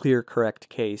ClearCorrect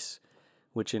case,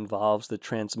 which involves the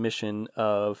transmission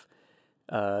of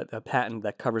a patent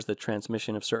that covers the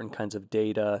transmission of certain kinds of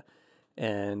data,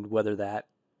 and whether that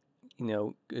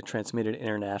transmitted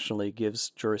internationally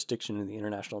gives jurisdiction in the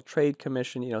International Trade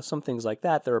Commission, some things like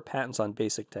that. There are patents on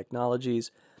basic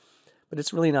technologies, but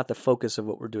it's really not the focus of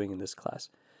what we're doing in this class.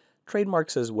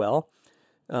 Trademarks as well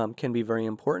can be very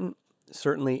important.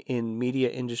 Certainly in media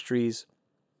industries,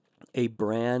 a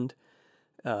brand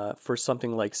for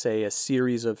something like, say, a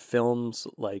series of films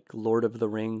like Lord of the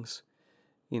Rings,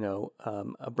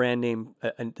 a brand name,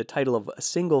 the title of a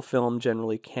single film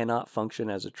generally cannot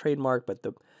function as a trademark, but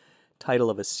the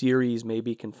title of a series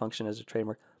maybe can function as a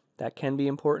trademark. That can be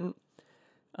important.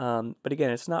 But again,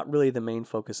 it's not really the main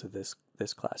focus of this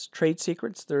class. Trade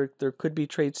secrets, there could be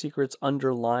trade secrets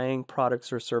underlying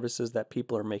products or services that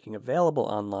people are making available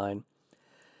online,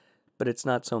 but it's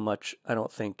not so much, I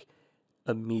don't think,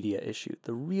 a media issue.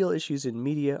 The real issues in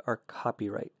media are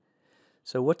copyright.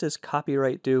 So what does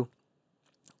copyright do?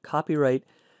 Copyright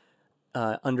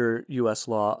under U.S.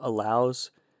 law allows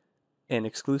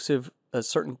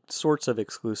certain sorts of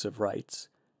exclusive rights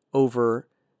over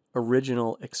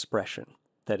original expression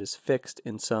that is fixed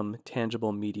in some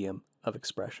tangible medium of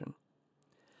expression.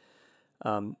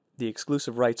 The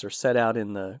exclusive rights are set out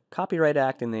in the Copyright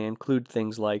Act, and they include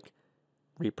things like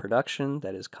reproduction,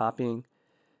 that is copying,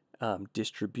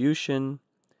 distribution,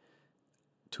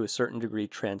 to a certain degree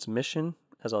transmission,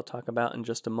 as I'll talk about in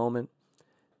just a moment,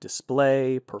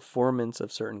 display, performance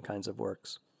of certain kinds of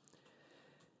works.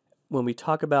 When we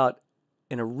talk about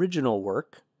an original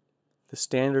work, the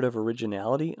standard of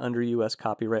originality under U.S.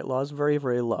 copyright law is very,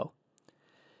 very low.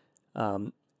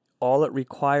 All it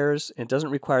requires, it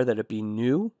doesn't require that it be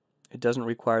new, it doesn't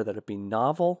require that it be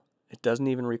novel, it doesn't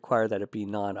even require that it be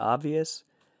non-obvious.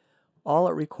 All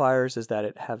it requires is that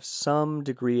it have some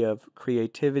degree of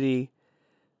creativity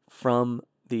from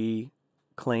the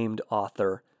claimed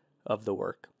author of the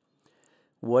work.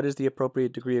 What is the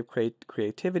appropriate degree of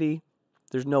creativity?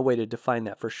 There's no way to define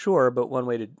that for sure, but one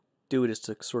way to do it is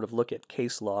to sort of look at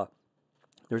case law.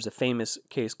 There's a famous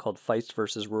case called Feist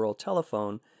versus Rural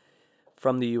Telephone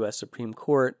from the U.S. Supreme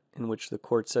Court, in which the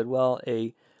court said, well,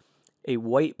 a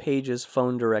white pages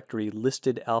phone directory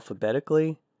listed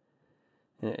alphabetically,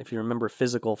 if you remember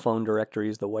physical phone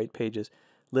directories, the white pages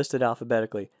listed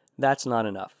alphabetically, that's not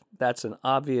enough. That's an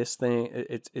obvious thing.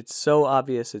 It's so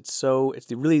obvious. It's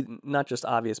really not just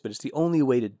obvious, but it's the only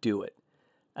way to do it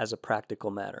as a practical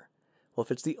matter. Well,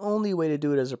 if it's the only way to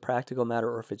do it as a practical matter,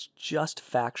 or if it's just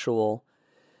factual,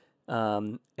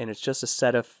 and it's just a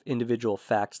set of individual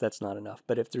facts, that's not enough.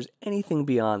 But if there's anything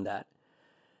beyond that,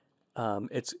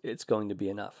 it's going to be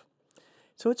enough.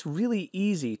 So it's really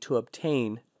easy to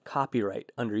obtain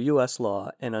copyright under U.S. law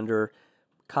and under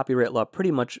copyright law pretty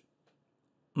much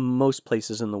most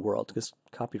places in the world, because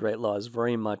copyright law is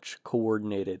very much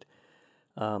coordinated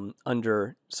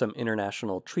under some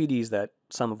international treaties, that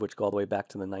some of which go all the way back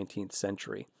to the 19th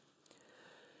century.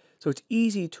 So it's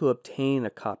easy to obtain a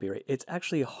copyright. It's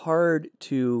actually hard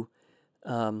to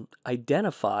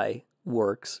identify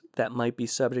works that might be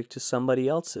subject to somebody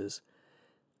else's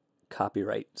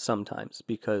copyright sometimes,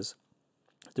 because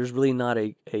there's really not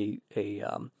a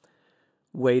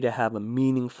way to have a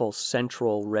meaningful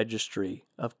central registry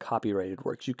of copyrighted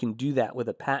works. You can do that with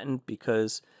a patent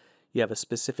because you have a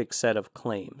specific set of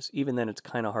claims. Even then, it's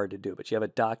kind of hard to do, but you have a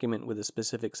document with a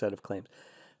specific set of claims.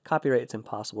 Copyright, it's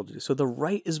impossible to do. So the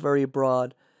right is very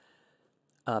broad.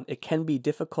 It can be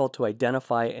difficult to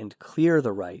identify and clear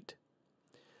the right.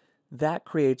 That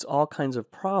creates all kinds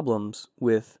of problems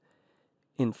with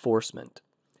enforcement.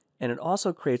 And it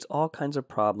also creates all kinds of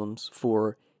problems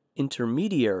for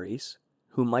intermediaries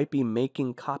who might be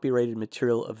making copyrighted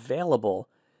material available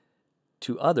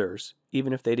to others,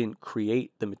 even if they didn't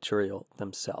create the material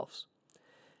themselves.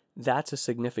 That's a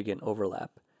significant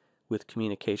overlap with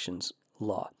communications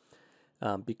law,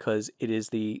 because it is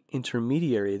the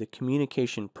intermediary, the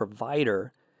communication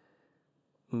provider,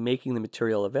 making the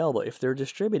material available. If they're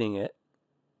distributing it,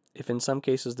 if in some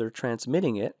cases they're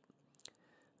transmitting it,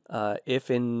 if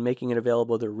in making it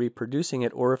available they're reproducing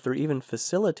it, or if they're even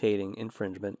facilitating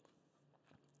infringement,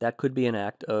 that could be an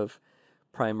act of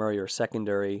primary or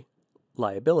secondary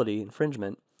liability,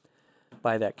 infringement,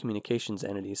 by that communications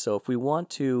entity. So if we want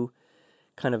to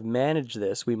kind of manage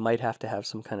this, we might have to have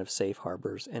some kind of safe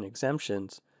harbors and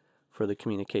exemptions for the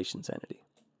communications entity.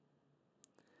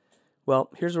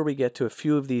 Well, here's where we get to a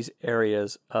few of these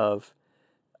areas of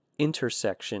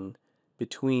intersection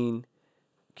between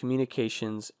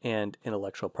communications and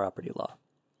intellectual property law.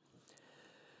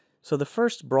 So the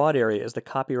first broad area is the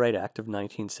Copyright Act of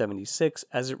 1976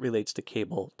 as it relates to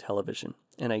cable television.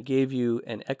 And I gave you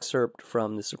an excerpt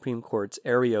from the Supreme Court's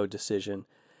Aereo decision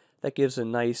that gives a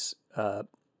nice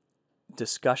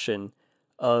discussion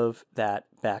of that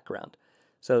background.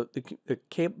 So the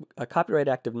Copyright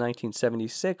Act of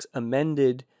 1976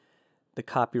 amended the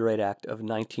Copyright Act of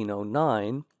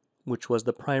 1909, which was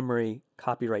the primary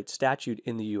copyright statute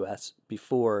in the U.S.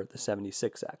 before the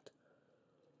 76 Act.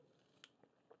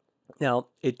 Now,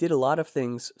 it did a lot of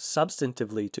things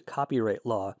substantively to copyright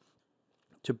law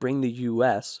to bring the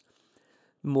U.S.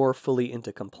 more fully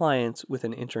into compliance with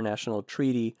an international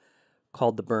treaty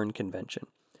called the Berne Convention.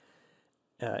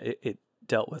 It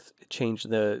changed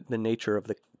the nature of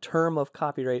the term of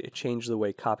copyright, it changed the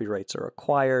way copyrights are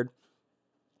acquired,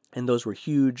 and those were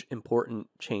huge, important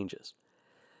changes.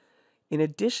 In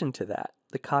addition to that,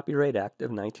 the Copyright Act of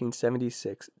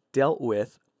 1976 dealt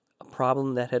with a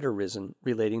problem that had arisen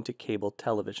relating to cable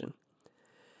television.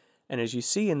 And as you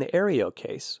see in the Aereo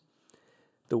case,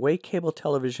 the way cable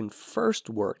television first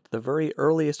worked, the very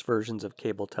earliest versions of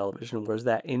cable television, was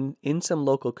that in some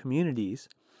local communities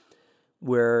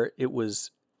where it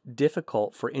was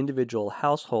difficult for individual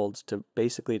households to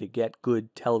get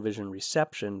good television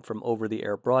reception from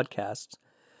over-the-air broadcasts,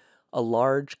 a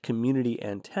large community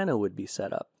antenna would be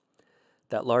set up.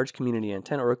 That large community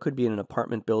antenna, or it could be in an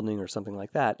apartment building or something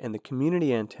like that, and the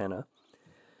community antenna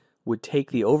would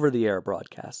take the over-the-air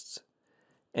broadcasts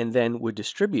and then would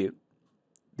distribute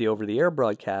the over-the-air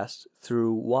broadcasts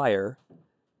through wire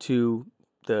to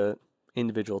the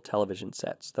individual television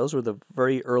sets. Those were the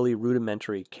very early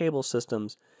rudimentary cable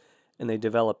systems, and they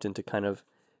developed into kind of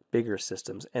bigger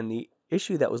systems. And the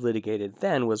issue that was litigated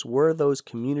then was, were those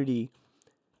community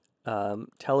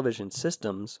television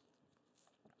systems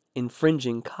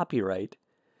infringing copyright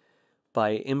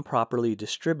by improperly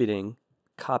distributing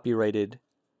copyrighted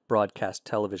broadcast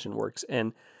television works?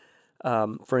 And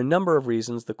for a number of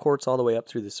reasons, the courts all the way up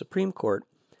through the Supreme Court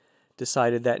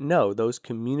decided that no, those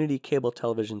community cable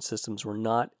television systems were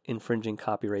not infringing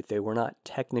copyright. They were not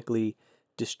technically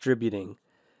distributing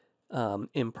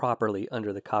improperly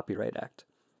under the Copyright Act.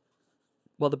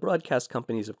 Well, the broadcast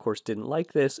companies, of course, didn't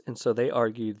like this, and so they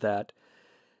argued that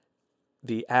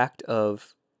the act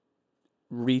of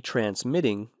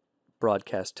retransmitting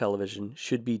broadcast television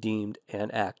should be deemed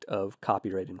an act of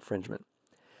copyright infringement.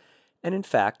 And in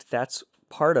fact, that's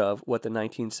part of what the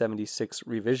 1976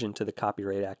 revision to the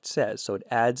Copyright Act says. So it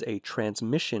adds a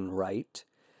transmission right,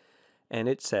 and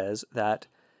it says that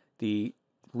the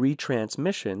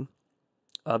retransmission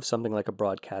of something like a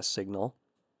broadcast signal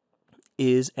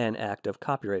is an act of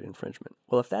copyright infringement.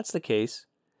 Well, if that's the case,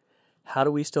 how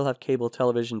do we still have cable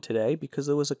television today? Because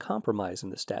there was a compromise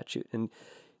in the statute. And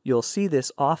you'll see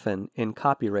this often in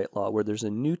copyright law, where there's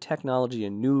a new technology, a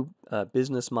new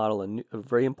business model, a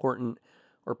very important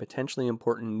or potentially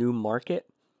important new market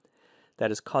that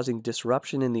is causing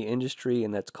disruption in the industry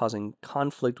and that's causing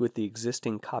conflict with the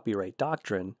existing copyright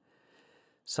doctrine.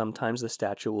 Sometimes the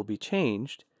statute will be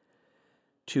changed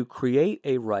to create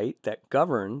a right that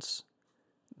governs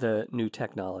the new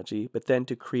technology, but then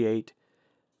to create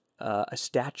a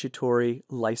statutory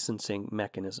licensing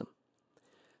mechanism.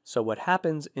 So what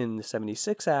happens in the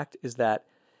 76 Act is that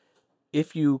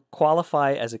if you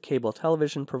qualify as a cable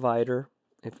television provider,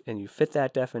 and you fit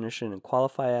that definition and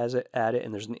qualify as it, at it,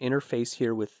 and there's an interface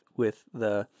here with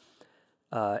the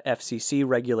FCC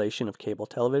regulation of cable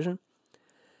television,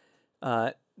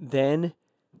 then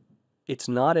it's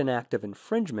not an act of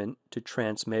infringement to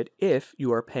transmit if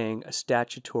you are paying a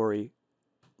statutory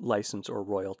license or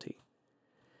royalty.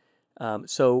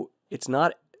 So it's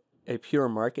not a pure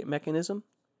market mechanism.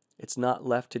 It's not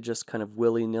left to just kind of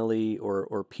willy-nilly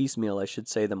or piecemeal, I should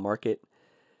say, the market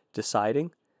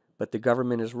deciding, but the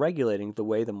government is regulating the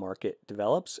way the market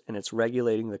develops, and it's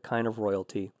regulating the kind of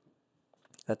royalty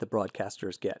that the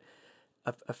broadcasters get.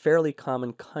 A fairly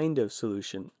common kind of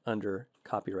solution under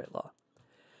copyright law.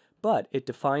 But it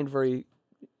defined very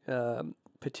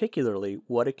particularly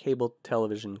what a cable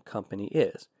television company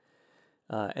is.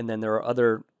 And then there are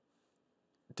other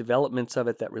developments of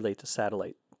it that relate to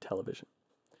satellite television.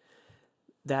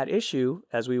 That issue,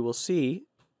 as we will see,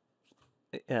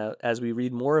 as we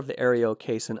read more of the Aereo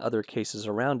case and other cases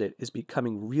around it, is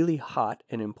becoming really hot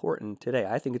and important today.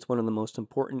 I think it's one of the most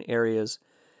important areas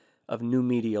of new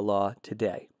media law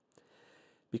today.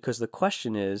 Because the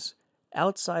question is,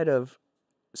 outside of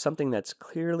something that's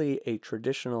clearly a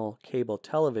traditional cable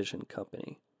television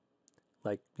company,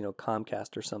 like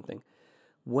Comcast or something,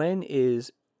 when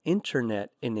is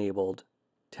internet-enabled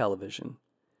television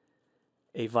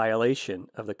a violation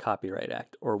of the Copyright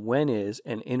Act? Or when is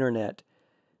an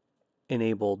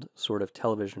internet-enabled sort of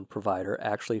television provider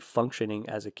actually functioning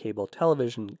as a cable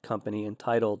television company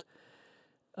entitled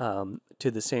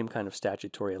to the same kind of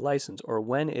statutory license? Or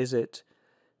when is it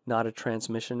not a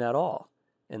transmission at all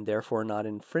and therefore not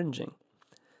infringing?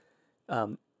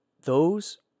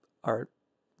 Those are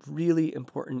really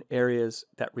important areas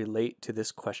that relate to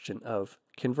this question of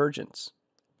convergence,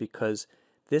 because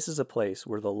this is a place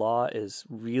where the law is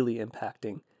really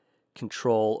impacting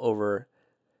control over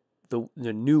the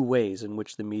new ways in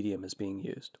which the medium is being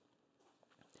used.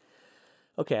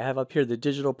 Okay, I have up here the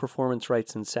Digital Performance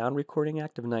Rights and Sound Recording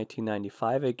Act of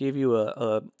 1995. I gave you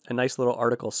a nice little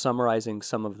article summarizing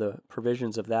some of the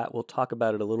provisions of that. We'll talk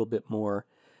about it a little bit more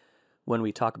when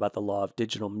we talk about the law of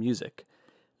digital music.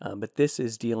 But this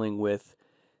is dealing with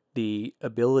the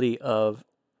ability of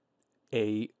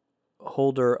a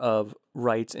holder of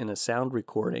rights in a sound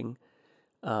recording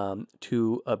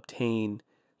to obtain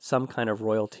some kind of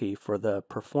royalty for the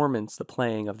performance, the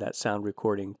playing of that sound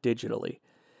recording digitally.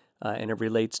 And it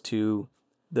relates to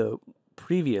the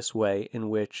previous way in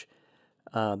which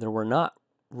there were not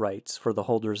rights for the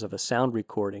holders of a sound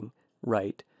recording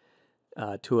right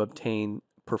to obtain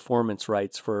performance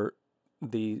rights for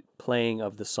the playing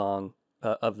of the song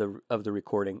of the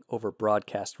recording over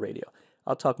broadcast radio.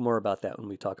 I'll talk more about that when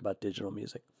we talk about digital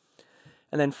music.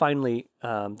 And then finally,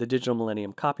 the Digital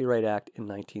Millennium Copyright Act in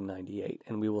 1998,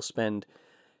 and we will spend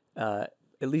at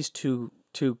least two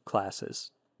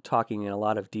classes talking in a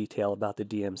lot of detail about the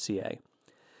DMCA.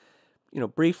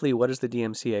 Briefly, what does the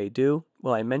DMCA do?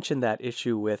 Well, I mentioned that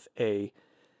issue with a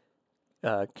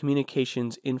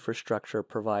communications infrastructure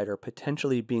provider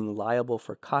potentially being liable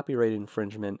for copyright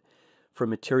infringement for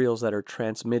materials that are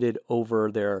transmitted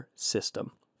over their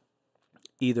system,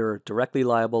 either directly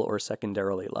liable or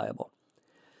secondarily liable.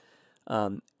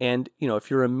 And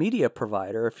if you're a media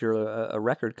provider, if you're a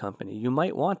record company, you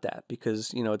might want that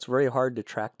because it's very hard to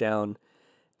track down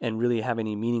and really have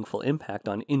any meaningful impact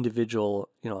on individual,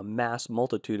 a mass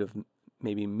multitude of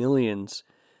maybe millions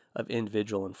of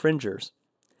individual infringers.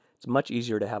 It's much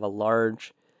easier to have a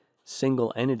large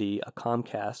single entity, a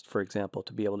Comcast, for example,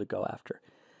 to be able to go after.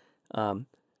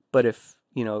 But if,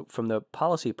 from the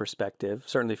policy perspective,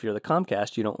 certainly if you're the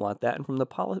Comcast, you don't want that. And from the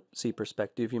policy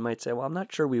perspective, you might say, well, I'm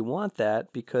not sure we want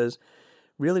that because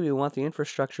really we want the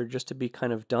infrastructure just to be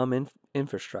kind of dumb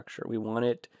infrastructure. We want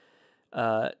it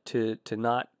to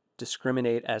not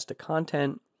discriminate as to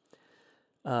content.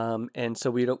 And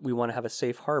so we want to have a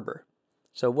safe harbor.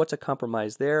 So what's a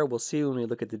compromise there? We'll see when we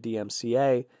look at the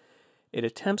DMCA. It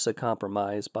attempts a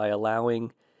compromise by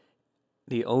allowing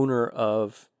the owner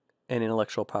of an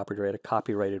intellectual property right, a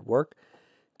copyrighted work,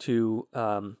 to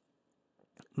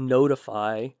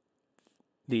notify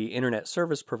the internet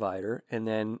service provider, and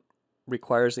then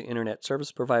requires the internet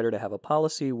service provider to have a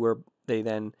policy where they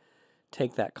then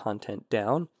take that content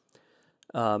down.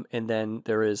 And then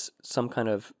there is some kind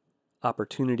of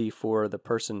opportunity for the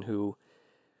person who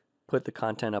put the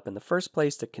content up in the first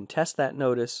place to contest that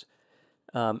notice.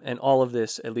 And all of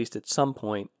this, at least at some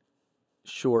point,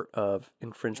 short of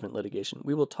infringement litigation.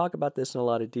 We will talk about this in a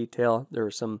lot of detail. There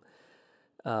are some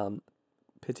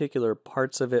particular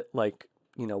parts of it, like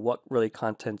what really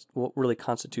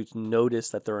constitutes notice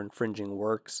that they're infringing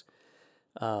works.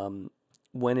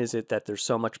 When is it that there's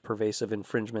so much pervasive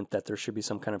infringement that there should be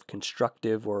some kind of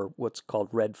constructive or what's called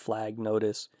red flag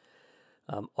notice?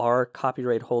 Are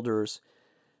copyright holders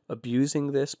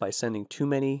abusing this by sending too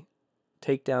many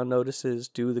takedown notices?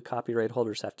 Do the copyright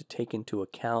holders have to take into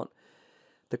account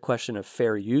the question of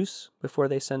fair use before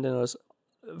they send in those?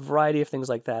 A variety of things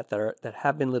like that that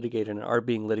have been litigated and are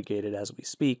being litigated as we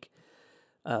speak,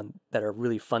 that are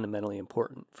really fundamentally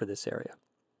important for this area.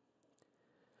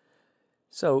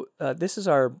 So this is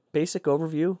our basic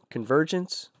overview: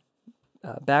 convergence,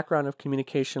 background of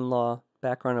communication law,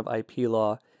 background of IP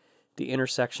law, the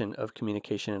intersection of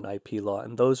communication and IP law,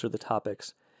 and those are the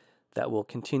topics that we'll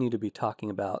continue to be talking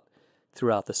about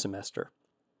throughout the semester.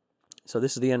 So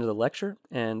this is the end of the lecture,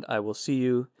 and I will see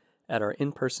you at our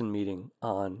in-person meeting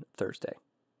on Thursday.